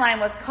last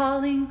line was,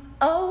 calling,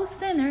 oh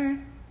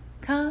sinner,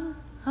 come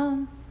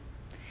home.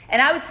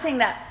 And I would sing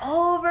that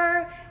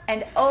over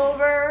and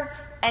over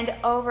and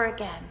over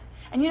again.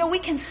 And we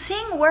can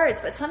sing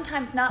words, but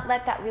sometimes not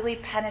let that really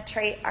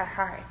penetrate our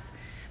hearts.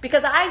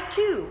 Because I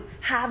too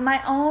have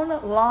my own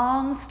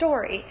long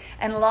story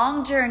and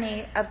long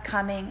journey of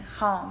coming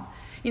home.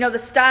 The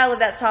style of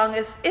that song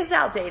is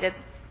outdated.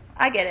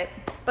 I get it.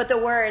 But the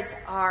words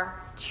are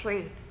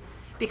truth.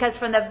 Because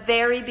from the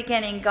very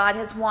beginning, God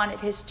has wanted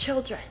his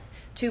children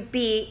to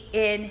be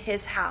in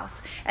his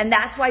house. And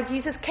that's why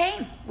Jesus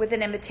came with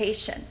an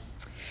invitation.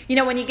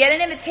 When you get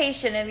an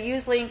invitation, it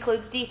usually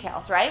includes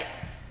details, right?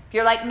 If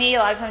you're like me, a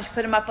lot of times you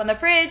put them up on the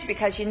fridge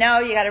because you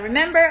got to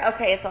remember,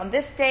 okay, it's on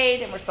this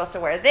date and we're supposed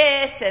to wear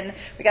this, and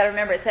we got to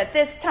remember it's at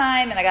this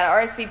time, and I got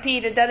to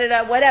RSVP to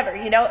da-da-da, whatever.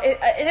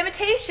 An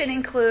invitation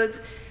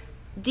includes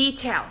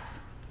details.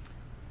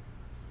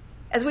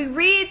 As we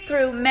read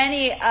through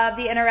many of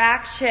the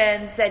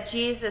interactions that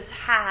Jesus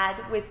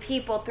had with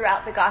people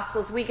throughout the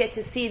Gospels, we get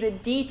to see the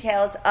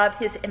details of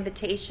his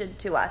invitation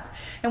to us.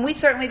 And we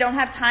certainly don't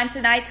have time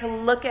tonight to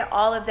look at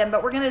all of them,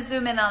 but we're going to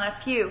zoom in on a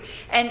few.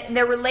 And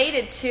they're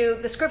related to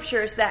the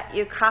scriptures that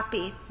you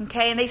copied,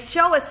 okay? And they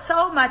show us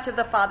so much of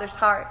the Father's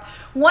heart.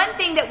 One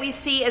thing that we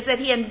see is that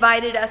he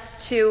invited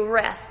us to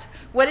rest.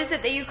 What is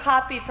it that you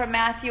copied from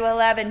Matthew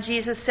 11?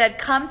 Jesus said,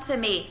 come to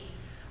me,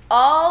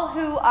 all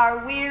who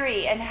are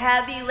weary and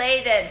heavy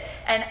laden,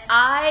 and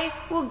I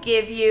will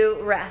give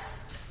you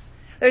rest.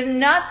 There's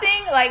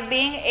nothing like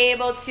being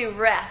able to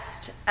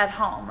rest at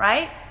home,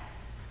 right?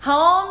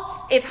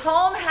 If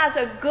home has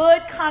a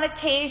good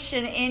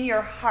connotation in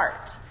your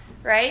heart,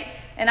 right?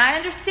 And I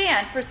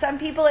understand for some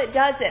people it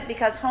doesn't,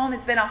 because home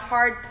has been a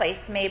hard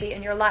place maybe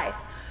in your life.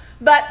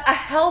 But a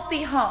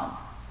healthy home,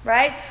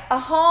 right? A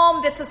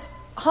home that's a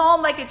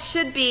home like it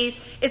should be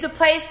is a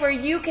place where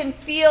you can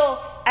feel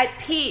at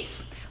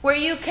peace, where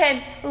you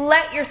can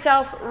let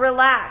yourself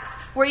relax,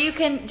 where you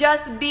can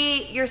just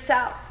be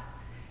yourself.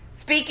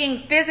 Speaking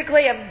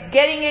physically of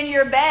getting in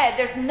your bed,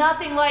 there's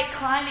nothing like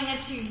climbing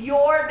into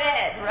your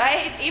bed,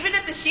 right? Even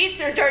if the sheets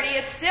are dirty,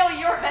 it's still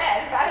your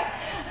bed, right?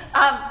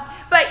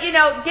 But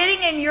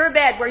getting in your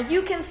bed where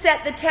you can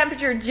set the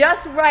temperature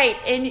just right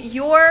in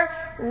your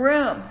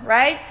room,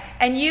 right?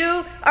 And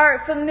you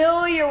are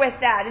familiar with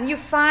that, and you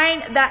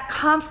find that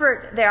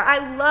comfort there.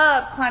 I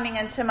love climbing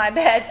into my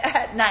bed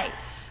at night.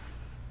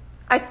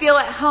 I feel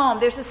at home.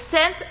 There's a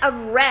sense of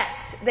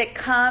rest that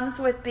comes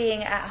with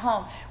being at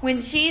home. When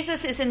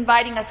Jesus is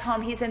inviting us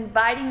home, he's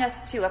inviting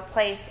us to a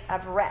place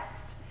of rest.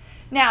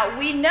 Now,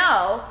 we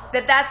know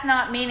that that's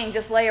not meaning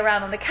just lay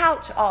around on the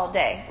couch all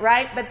day,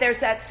 right? But there's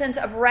that sense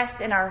of rest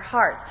in our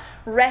hearts,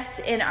 rest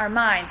in our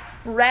minds,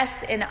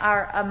 rest in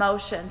our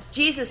emotions.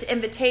 Jesus'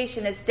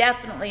 invitation is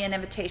definitely an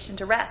invitation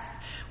to rest.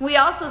 We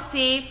also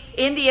see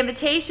in the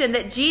invitation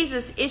that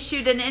Jesus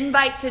issued an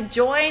invite to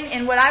join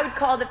in what I would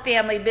call the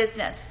family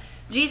business.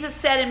 Jesus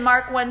said in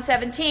Mark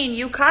 1:17,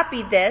 you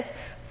copied this,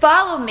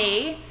 follow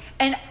me,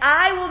 and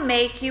I will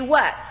make you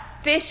what?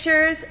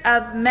 Fishers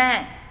of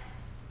men.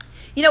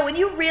 When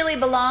you really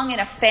belong in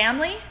a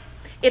family,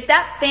 if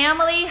that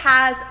family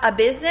has a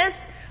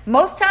business,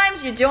 Most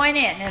times you join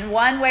in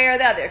one way or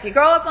the other. If you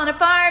grow up on a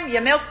farm,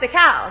 you milk the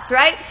cows,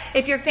 right?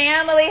 If your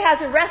family has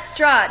a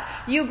restaurant,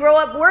 you grow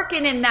up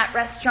working in that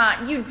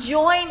restaurant. You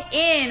join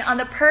in on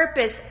the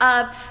purpose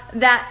of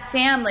that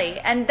family.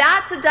 And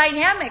that's a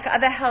dynamic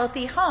of a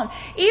healthy home.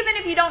 Even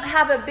if you don't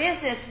have a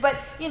business, but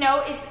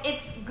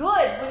it's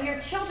good when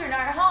your children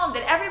are at home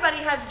that everybody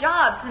has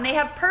jobs and they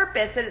have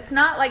purpose, that it's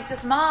not like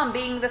just mom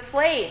being the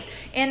slave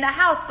in the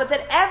house, but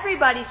that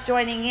everybody's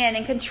joining in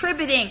and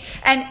contributing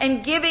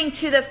and giving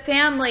to the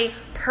family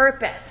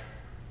purpose.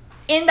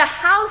 In the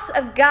house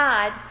of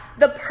God,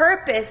 the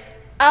purpose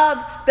of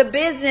the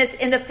business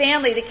in the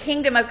family, the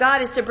kingdom of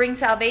God, is to bring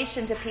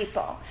salvation to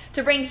people,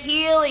 to bring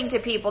healing to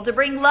people, to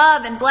bring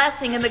love and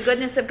blessing and the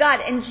goodness of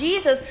God. And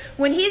Jesus,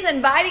 when he's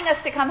inviting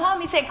us to come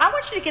home, he's saying, I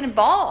want you to get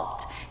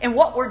involved in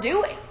what we're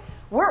doing.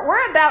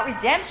 We're about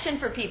redemption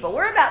for people.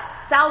 We're about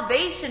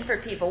salvation for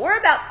people. We're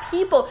about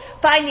people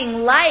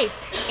finding life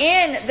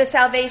in the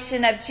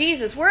salvation of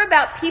Jesus. We're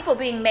about people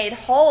being made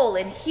whole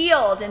and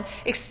healed and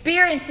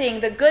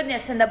experiencing the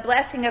goodness and the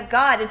blessing of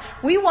God. And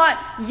we want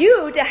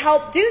you to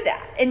help do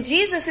that. And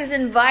Jesus is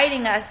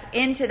inviting us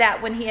into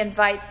that when he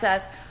invites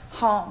us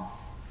home.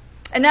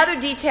 Another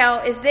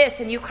detail is this,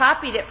 and you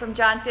copied it from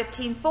John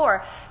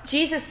 15:4.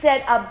 Jesus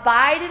said,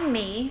 abide in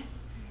me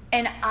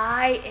and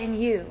I in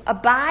you.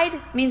 Abide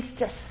means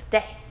to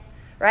stay,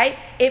 right?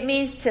 It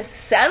means to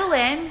settle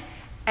in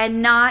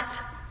and not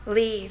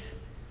leave.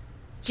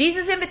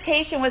 Jesus'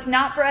 invitation was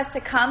not for us to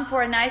come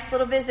for a nice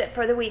little visit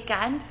for the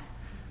weekend,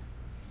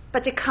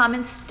 but to come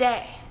and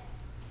stay.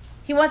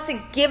 He wants to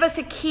give us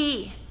a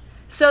key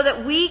so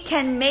that we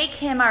can make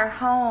him our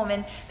home.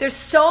 And there's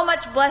so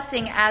much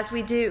blessing as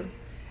we do.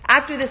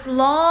 After this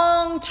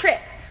long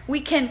trip, we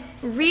can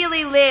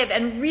really live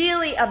and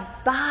really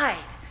abide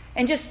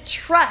and just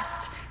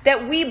trust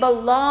that we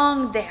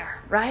belong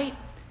there, right?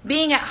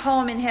 Being at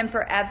home in him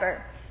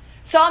forever.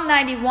 Psalm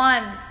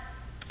 91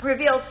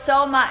 reveals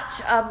so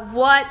much of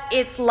what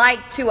it's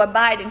like to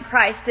abide in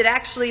Christ. It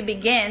actually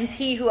begins,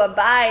 he who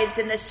abides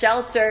in the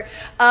shelter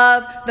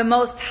of the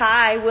Most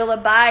High will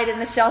abide in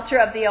the shelter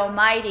of the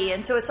Almighty.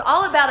 And so it's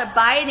all about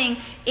abiding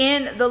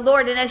in the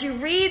Lord. And as you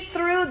read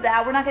through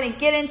that, we're not going to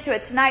get into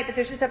it tonight, but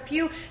there's just a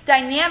few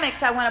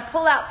dynamics I want to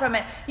pull out from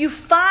it. You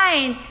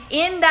find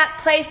in that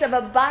place of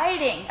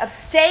abiding, of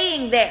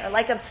staying there,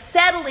 like of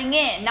settling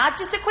in, not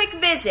just a quick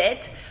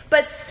visit,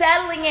 but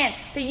settling in,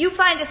 that you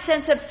find a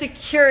sense of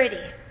security.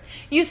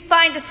 You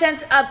find a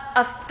sense of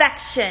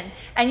affection,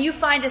 and you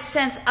find a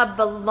sense of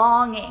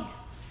belonging.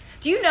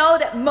 Do you know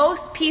that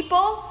most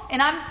people, and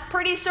I'm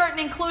pretty certain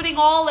including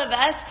all of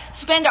us,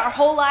 spend our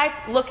whole life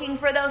looking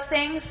for those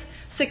things?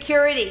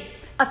 Security,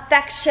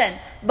 affection,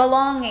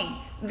 belonging.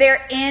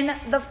 They're in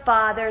the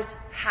Father's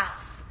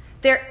house.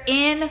 They're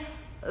in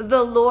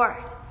the Lord.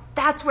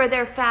 That's where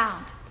they're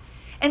found.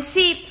 And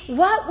see,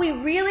 what we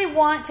really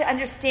want to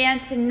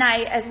understand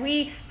tonight as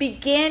we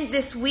begin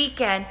this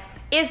weekend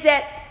is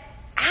that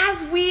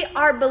as we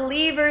are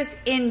believers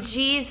in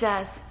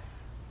Jesus,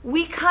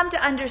 we come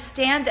to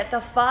understand that the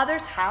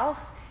Father's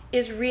house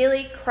is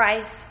really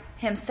Christ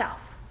himself.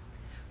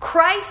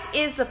 Christ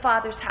is the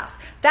Father's house.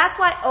 That's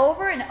why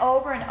over and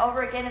over and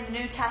over again in the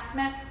New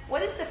Testament,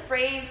 what is the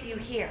phrase you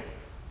hear?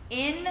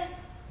 In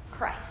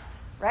Christ,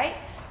 right?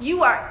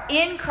 You are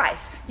in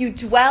Christ. You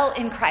dwell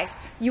in Christ.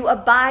 You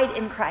abide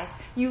in Christ.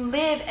 You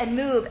live and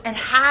move and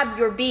have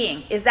your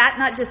being. Is that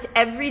not just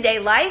everyday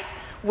life?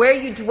 Where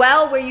you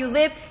dwell, where you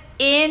live?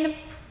 In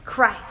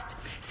Christ.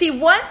 See,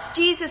 once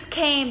Jesus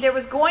came, there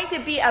was going to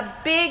be a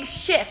big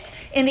shift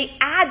in the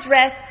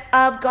address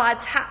of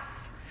God's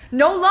house.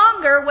 No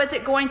longer was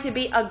it going to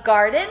be a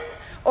garden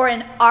or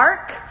an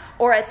ark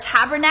or a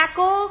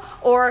tabernacle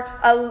or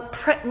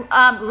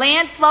a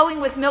land flowing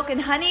with milk and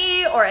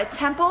honey or a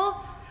temple.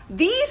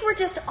 These were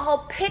just all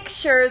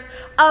pictures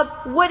of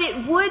what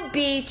it would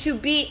be to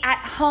be at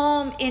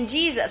home in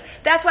Jesus.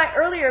 That's why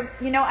earlier,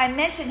 I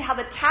mentioned how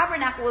the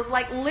tabernacle was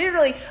like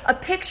literally a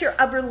picture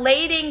of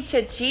relating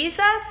to Jesus.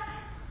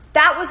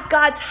 That was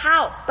God's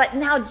house. But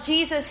now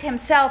Jesus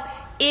himself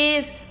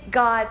is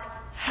God's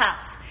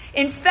house.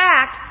 In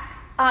fact,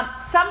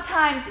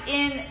 sometimes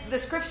in the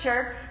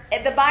scripture,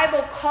 the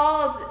Bible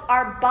calls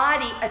our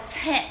body a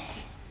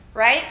tent,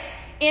 right?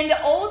 In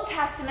the Old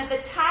Testament, the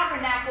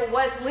tabernacle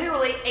was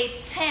literally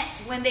a tent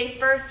when they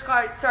first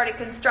started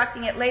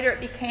constructing it. Later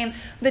it became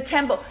the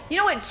temple. You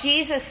know what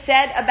Jesus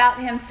said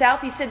about himself?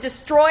 He said,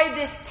 destroy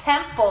this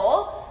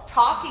temple,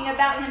 talking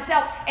about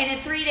himself. And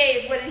in 3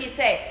 days, what did he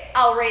say?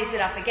 I'll raise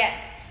it up again.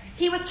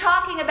 He was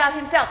talking about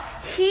himself.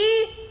 He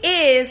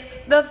is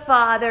the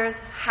Father's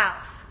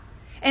house.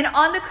 And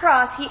on the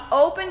cross, he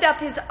opened up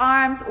his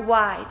arms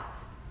wide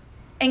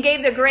and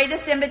gave the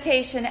greatest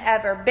invitation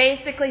ever,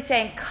 basically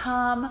saying,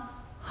 come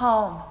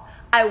home.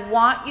 I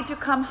want you to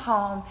come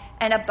home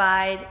and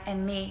abide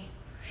in me.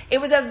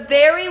 It was a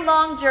very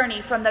long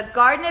journey from the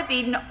Garden of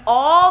Eden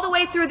all the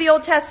way through the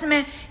Old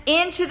Testament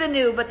into the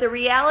New. But the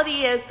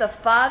reality is the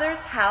Father's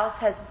house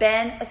has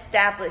been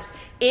established.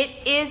 It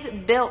is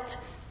built.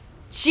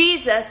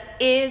 Jesus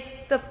is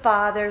the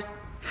Father's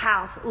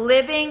house,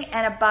 living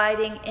and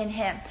abiding in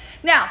him.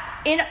 Now,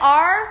 in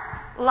our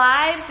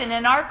lives and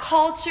in our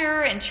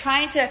culture and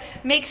trying to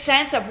make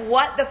sense of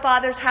what the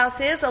Father's house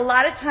is, a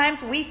lot of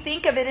times we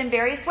think of it in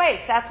various ways.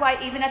 That's why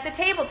even at the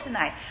table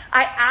tonight,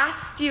 I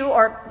asked you,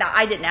 or no,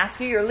 I didn't ask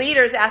you, your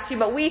leaders asked you,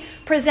 but we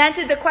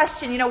presented the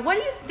question, what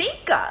do you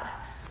think of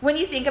when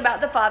you think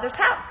about the Father's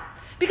house?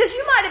 Because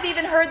you might have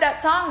even heard that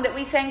song that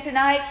we sang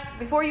tonight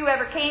before you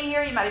ever came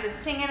here. You might have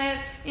been singing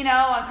it,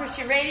 on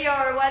Christian radio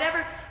or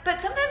whatever. But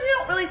sometimes we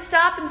don't really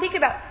stop and think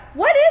about,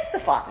 what is the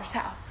Father's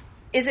house?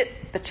 Is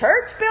it the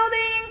church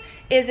building?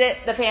 Is it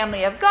the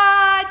family of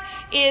God?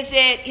 Is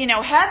it,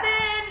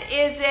 heaven?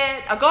 Is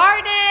it a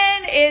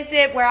garden? Is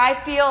it where I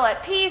feel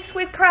at peace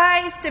with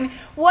Christ?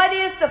 What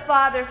is the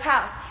Father's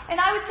house? And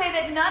I would say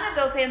that none of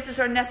those answers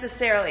are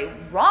necessarily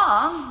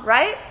wrong,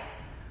 right?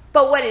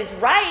 But what is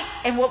right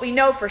and what we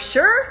know for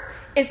sure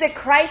is that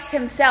Christ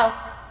himself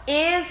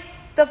is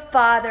the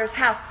Father's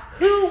house,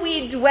 who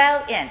we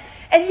dwell in.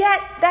 And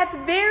yet, that's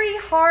very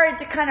hard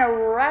to kind of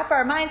wrap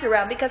our minds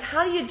around, because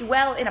how do you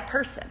dwell in a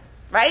person,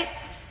 right?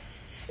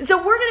 And so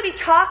we're going to be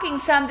talking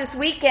some this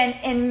weekend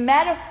in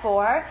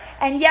metaphor,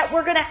 and yet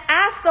we're going to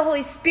ask the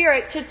Holy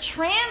Spirit to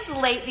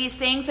translate these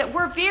things that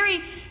we're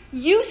very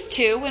used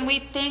to when we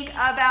think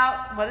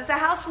about what does a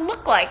house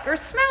look like or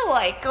smell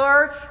like,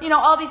 or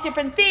all these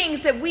different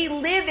things that we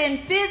live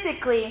in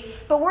physically.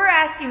 But we're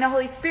asking the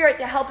Holy Spirit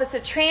to help us to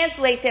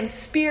translate them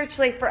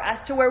spiritually for us,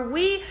 to where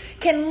we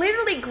can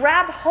literally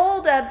grab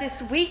hold of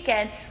this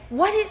weekend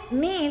what it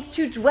means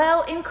to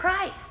dwell in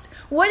Christ,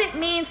 what it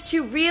means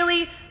to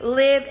really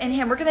live in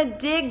him. We're going to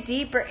dig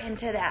deeper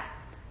into that.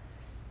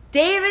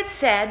 David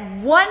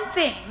said, "One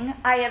thing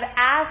I have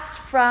asked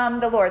from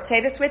the Lord." Say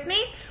this with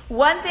me.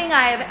 "One thing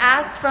I have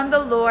asked from the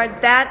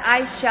Lord, that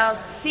I shall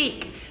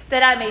seek,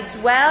 that I may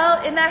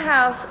dwell in the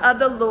house of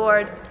the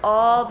Lord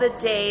all the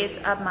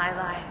days of my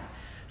life."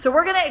 So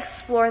we're going to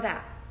explore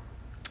that.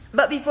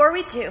 But before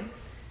we do,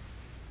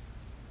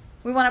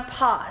 we want to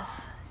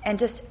pause and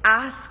just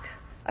ask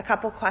a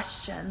couple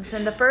questions.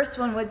 And the first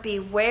one would be,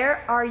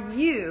 where are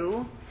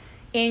you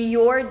in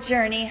your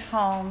journey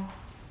home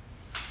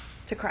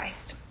to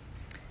Christ?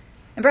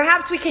 And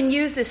perhaps we can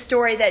use this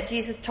story that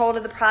Jesus told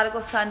of the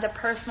prodigal son to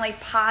personally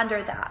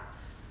ponder that.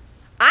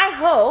 I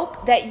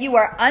hope that you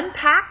are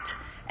unpacked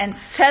and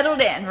settled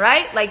in,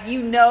 right? Like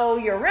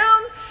your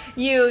room,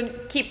 you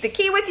keep the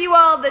key with you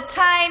all the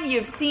time,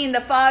 you've seen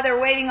the Father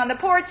waiting on the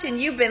porch, and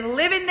you've been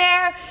living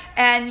there,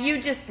 and you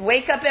just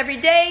wake up every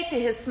day to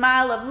his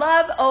smile of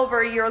love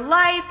over your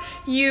life.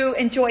 You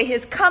enjoy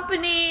his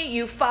company,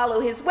 you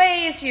follow his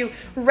ways, you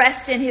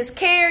rest in his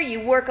care, you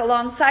work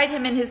alongside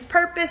him in his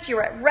purpose,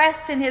 you're at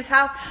rest in his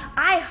house.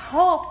 I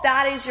hope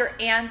that is your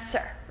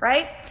answer,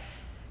 right?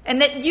 And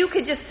that you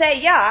could just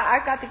say, yeah,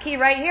 I've got the key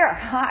right here.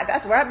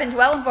 That's where I've been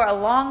dwelling for a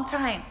long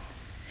time.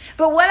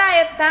 But what I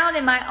have found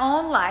in my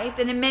own life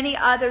and in many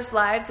others'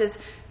 lives is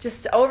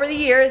just over the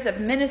years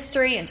of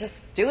ministry and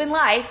just doing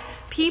life,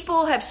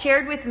 people have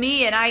shared with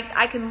me, and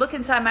I can look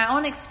inside my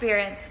own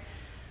experience.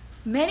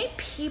 Many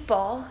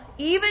people,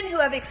 even who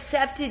have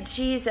accepted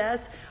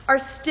Jesus, are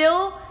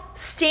still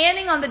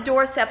standing on the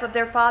doorstep of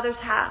their Father's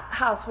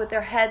house with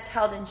their heads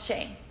held in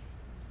shame,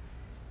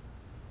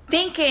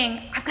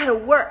 thinking, I've got to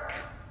work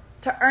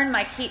to earn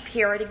my keep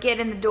here or to get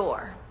in the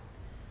door.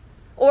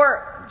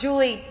 Or,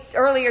 Julie,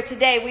 earlier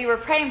today, we were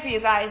praying for you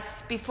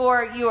guys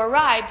before you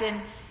arrived,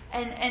 and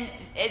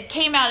it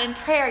came out in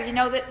prayer,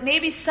 that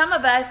maybe some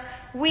of us,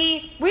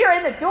 we are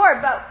in the door,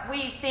 but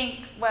we think,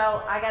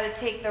 well, I got to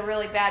take the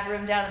really bad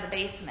room down in the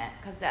basement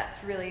because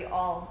that's really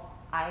all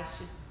I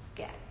should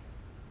get.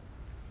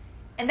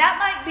 And that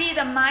might be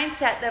the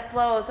mindset that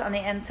flows on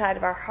the inside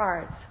of our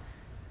hearts.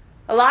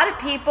 A lot of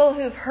people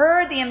who've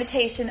heard the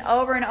invitation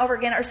over and over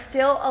again are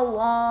still a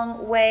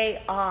long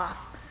way off,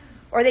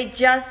 or they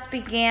just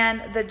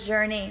began the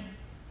journey.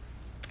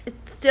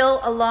 It's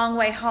still a long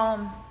way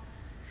home.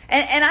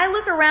 And I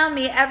look around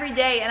me every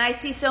day and I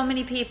see so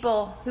many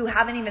people who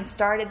haven't even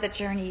started the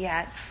journey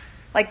yet.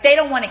 Like they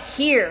don't want to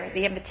hear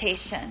the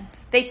invitation.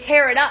 They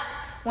tear it up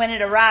when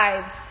it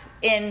arrives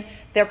in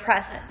their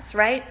presence,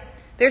 right?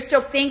 They're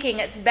still thinking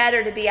it's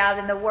better to be out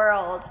in the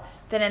world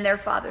than in their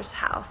Father's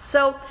house.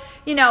 So,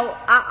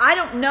 I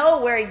don't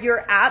know where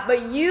you're at,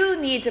 but you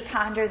need to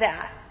ponder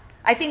that.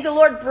 I think the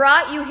Lord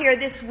brought you here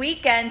this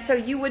weekend so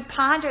you would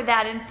ponder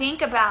that and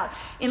think about,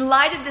 in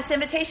light of this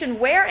invitation,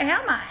 where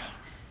am I?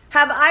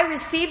 Have I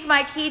received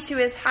my key to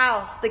his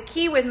house, the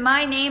key with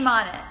my name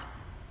on it?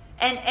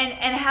 And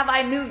have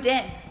I moved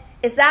in?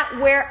 Is that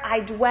where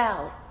I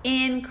dwell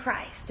in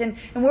Christ? And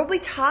we'll be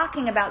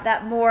talking about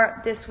that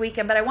more this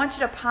weekend, but I want you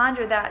to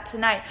ponder that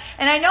tonight.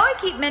 And I know I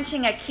keep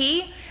mentioning a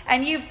key,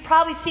 and you've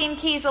probably seen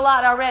keys a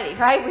lot already,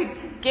 right?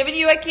 We've given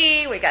you a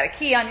key. We got a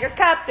key on your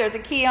cup. There's a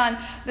key on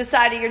the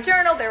side of your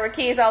journal. There were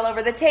keys all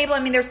over the table.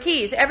 there's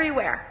keys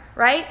everywhere,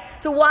 right?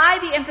 So why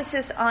the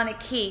emphasis on a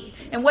key?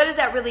 And what does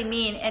that really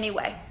mean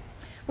anyway?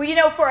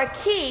 Well, for a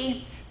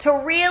key to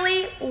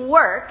really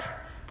work,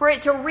 for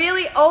it to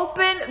really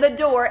open the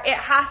door, it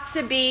has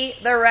to be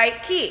the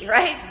right key,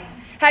 right?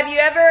 Have you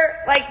ever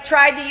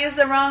tried to use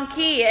the wrong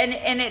key and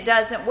it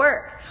doesn't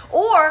work?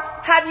 Or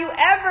have you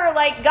ever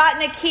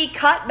gotten a key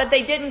cut, but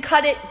they didn't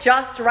cut it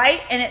just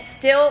right and it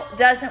still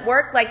doesn't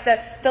work? Like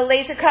the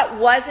laser cut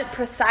wasn't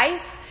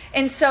precise,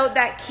 and so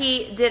that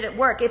key didn't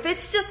work. If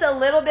it's just a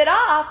little bit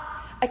off,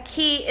 a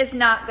key is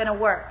not going to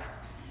work.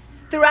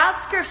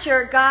 Throughout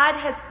Scripture, God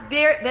has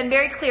been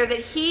very clear that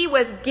He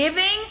was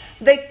giving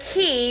the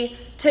key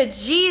to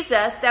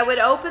Jesus that would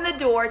open the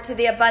door to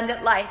the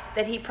abundant life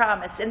that He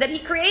promised and that He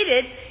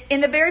created in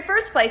the very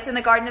first place in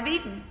the Garden of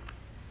Eden.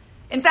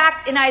 In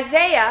fact, in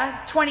Isaiah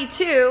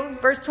 22,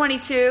 verse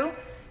 22,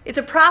 it's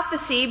a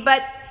prophecy,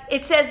 but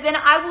it says, "Then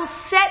I will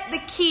set the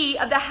key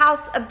of the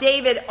house of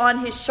David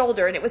on His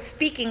shoulder." And it was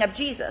speaking of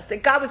Jesus,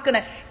 that God was going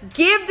to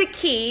give the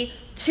key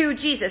to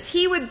Jesus.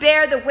 He would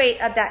bear the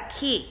weight of that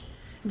key.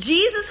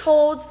 Jesus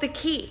holds the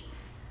key,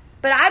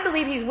 but I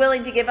believe He's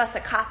willing to give us a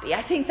copy.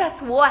 I think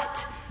that's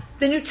what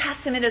the New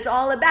Testament is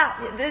all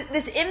about.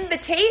 This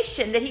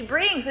invitation that He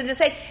brings, and to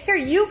say, here,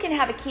 you can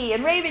have a key,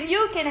 and Raven,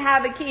 you can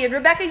have a key, and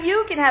Rebecca,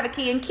 you can have a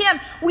key, and Kim,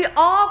 we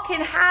all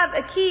can have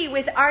a key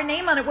with our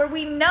name on it, where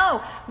we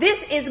know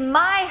this is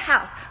my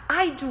house.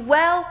 I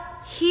dwell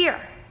here.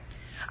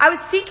 I was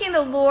seeking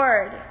the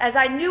Lord as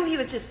I knew He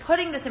was just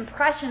putting this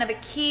impression of a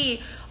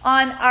key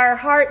on our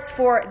hearts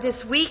for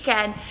this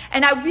weekend,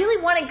 and I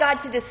really wanted God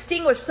to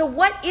distinguish. So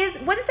what does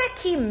that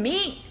key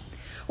mean?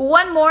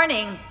 One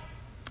morning,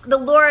 the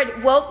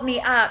Lord woke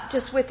me up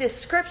just with this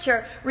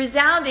scripture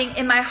resounding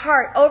in my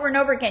heart over and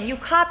over again. You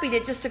copied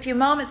it just a few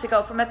moments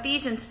ago from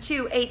Ephesians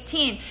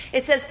 2:18.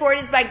 It says, "For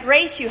it is by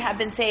grace you have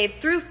been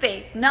saved through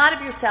faith, not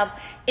of yourselves.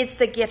 It's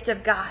the gift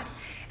of God."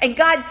 And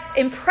God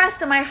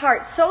impressed on my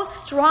heart so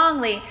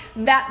strongly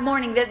that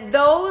morning that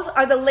those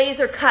are the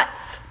laser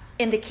cuts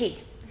in the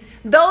key.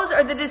 Those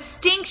are the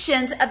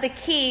distinctions of the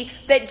key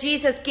that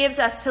Jesus gives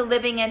us to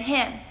living in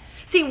Him.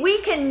 See, we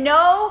can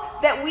know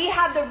that we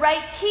have the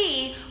right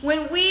key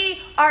when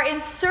we are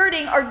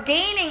inserting or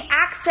gaining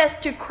access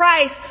to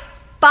Christ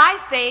by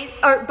faith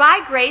or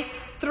by grace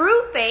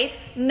through faith,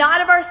 not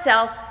of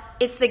ourselves.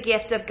 It's the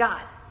gift of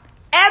God.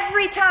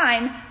 Every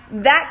time,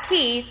 that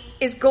key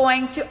is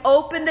going to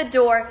open the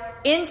door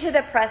into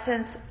the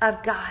presence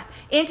of God,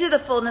 into the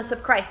fullness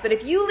of Christ. But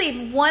if you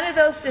leave one of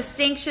those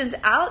distinctions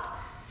out,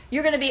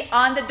 you're going to be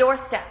on the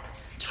doorstep,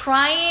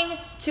 trying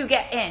to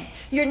get in.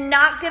 You're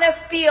not going to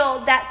feel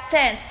that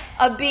sense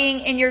of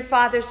being in your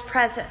Father's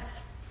presence.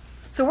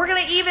 So we're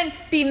going to even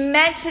be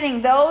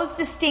mentioning those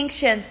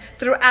distinctions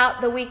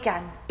throughout the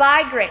weekend.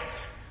 By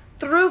grace,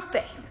 through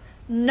faith,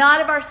 not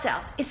of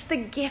ourselves. It's the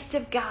gift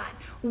of God.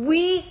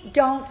 We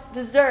don't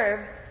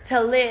deserve to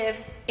live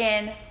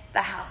in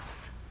the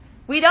house.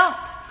 We don't.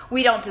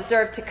 We don't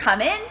deserve to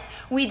come in.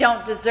 We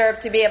don't deserve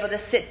to be able to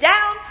sit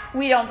down.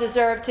 We don't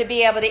deserve to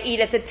be able to eat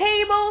at the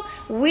table.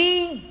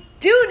 We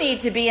do need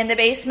to be in the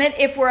basement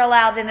if we're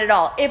allowed in at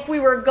all, if we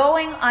were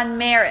going on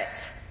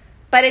merit.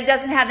 But it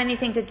doesn't have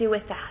anything to do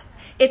with that.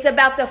 It's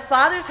about the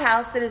Father's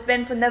house that has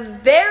been from the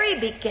very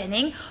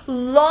beginning,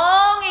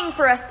 longing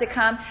for us to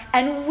come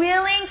and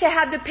willing to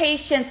have the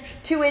patience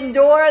to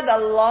endure the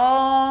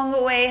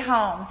long way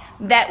home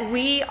that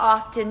we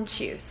often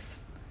choose.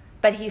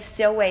 But He's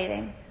still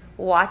waiting,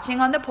 watching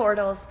on the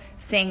portals,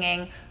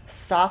 singing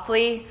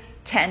softly,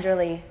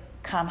 tenderly,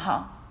 come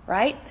home,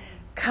 right?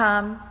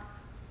 Come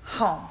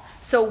home.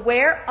 So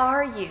where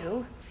are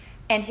you?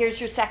 And here's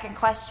your second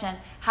question.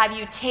 Have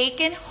you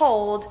taken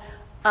hold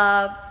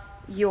of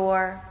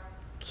your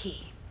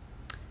key?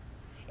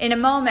 In a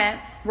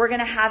moment, we're going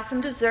to have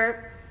some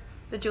dessert.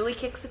 The Julie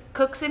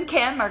Cooks and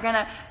Kim are going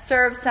to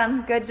serve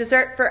some good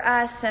dessert for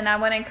us, and I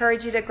want to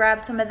encourage you to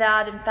grab some of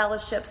that and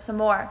fellowship some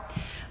more.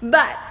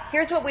 But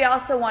here's what we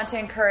also want to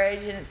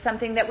encourage, and it's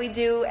something that we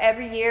do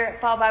every year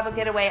at Fall Bible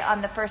Getaway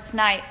on the first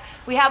night.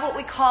 We have what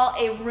we call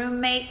a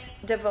roommate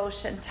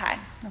devotion time,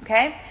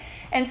 okay?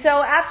 And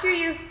so after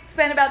you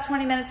spend about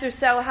 20 minutes or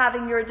so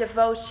having your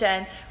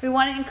devotion, we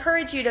want to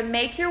encourage you to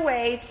make your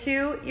way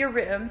to your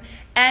room,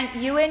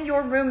 and you and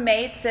your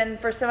roommates, and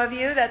for some of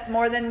you that's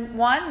more than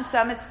one,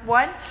 some it's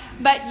one,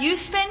 but you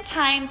spend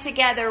time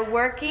together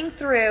working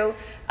through,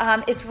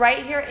 it's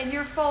right here in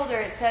your folder,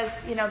 it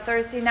says,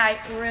 Thursday night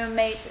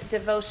roommate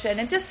devotion,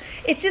 and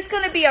it's just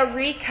going to be a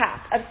recap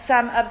of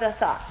some of the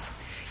thoughts.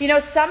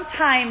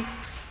 Sometimes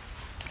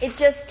it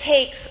just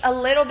takes a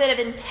little bit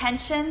of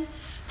intention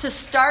to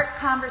start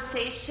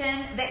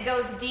conversation that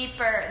goes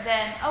deeper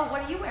than, oh,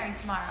 what are you wearing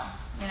tomorrow?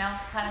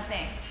 Kind of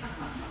thing.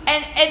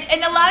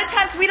 And a lot of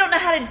times we don't know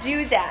how to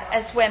do that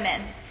as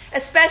women,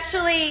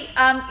 especially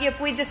if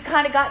we just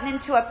kind of gotten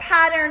into a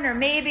pattern, or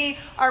maybe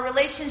our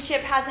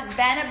relationship hasn't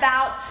been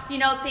about,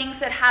 things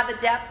that have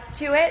a depth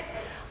to it.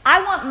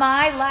 I want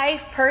my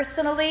life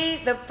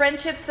personally, the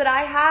friendships that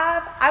I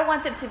have, I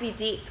want them to be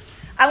deep.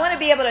 I want to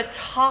be able to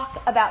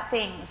talk about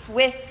things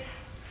with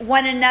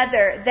one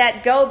another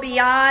that go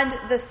beyond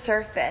the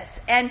surface.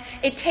 And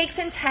it takes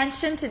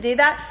intention to do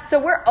that. So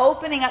we're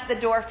opening up the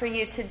door for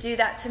you to do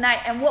that tonight.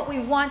 And what we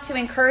want to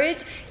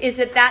encourage is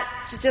that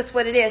that's just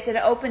what it is, an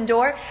open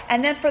door.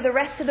 And then for the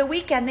rest of the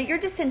weekend, that you're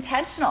just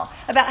intentional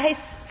about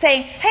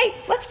saying, hey,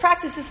 let's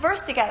practice this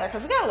verse together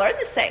because we got to learn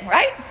this thing,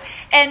 right?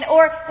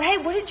 Or, hey,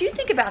 what did you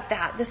think about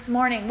that this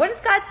morning? What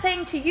is God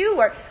saying to you?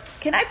 Or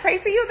can I pray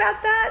for you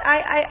about that?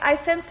 I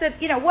sense that,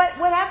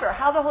 whatever,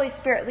 how the Holy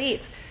Spirit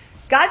leads.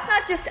 God's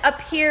not just up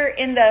here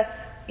in the,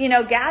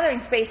 gathering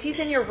space. He's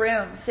in your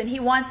rooms, and he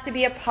wants to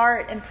be a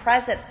part and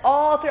present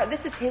all throughout.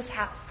 This is his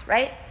house,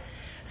 right?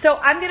 So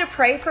I'm going to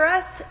pray for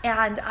us,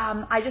 and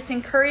I just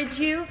encourage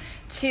you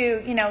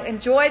to,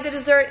 enjoy the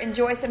dessert,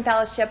 enjoy some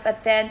fellowship,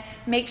 but then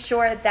make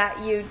sure that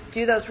you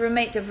do those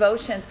roommate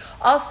devotions.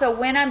 Also,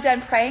 when I'm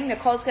done praying,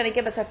 Nicole's going to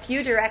give us a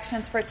few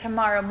directions for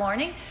tomorrow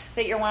morning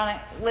that you want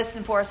to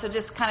listen for, so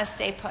just kind of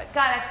stay put.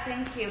 God, I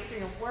thank you for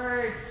your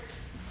word.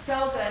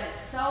 So good.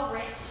 It's so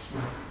rich.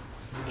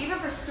 Even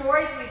for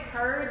stories we've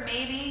heard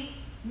maybe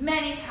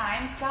many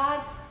times,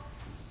 God,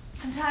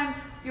 sometimes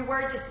your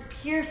word just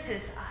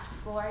pierces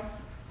us, Lord,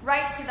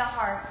 right to the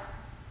heart.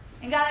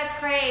 And God, I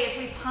pray as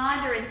we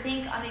ponder and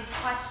think on these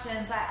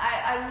questions,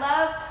 I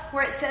love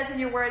where it says in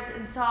your words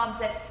in Psalms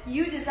that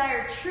you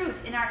desire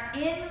truth in our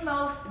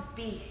inmost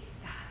being,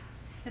 God.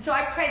 And so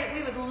I pray that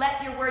we would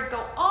let your word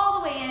go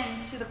all the way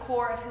into the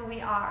core of who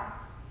we are.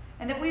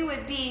 And that we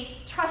would be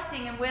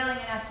trusting and willing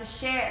enough to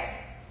share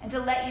and to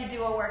let you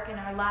do a work in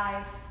our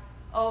lives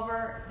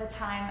over the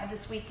time of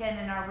this weekend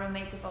and our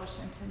roommate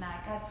devotion tonight.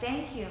 God,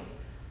 thank you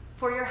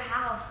for your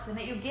house and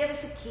that you give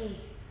us a key.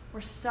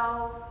 We're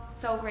so,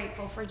 so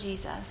grateful for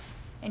Jesus.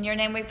 In your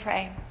name we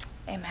pray.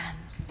 Amen.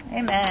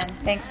 Amen.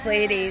 Thanks,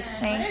 ladies.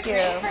 Thank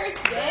you.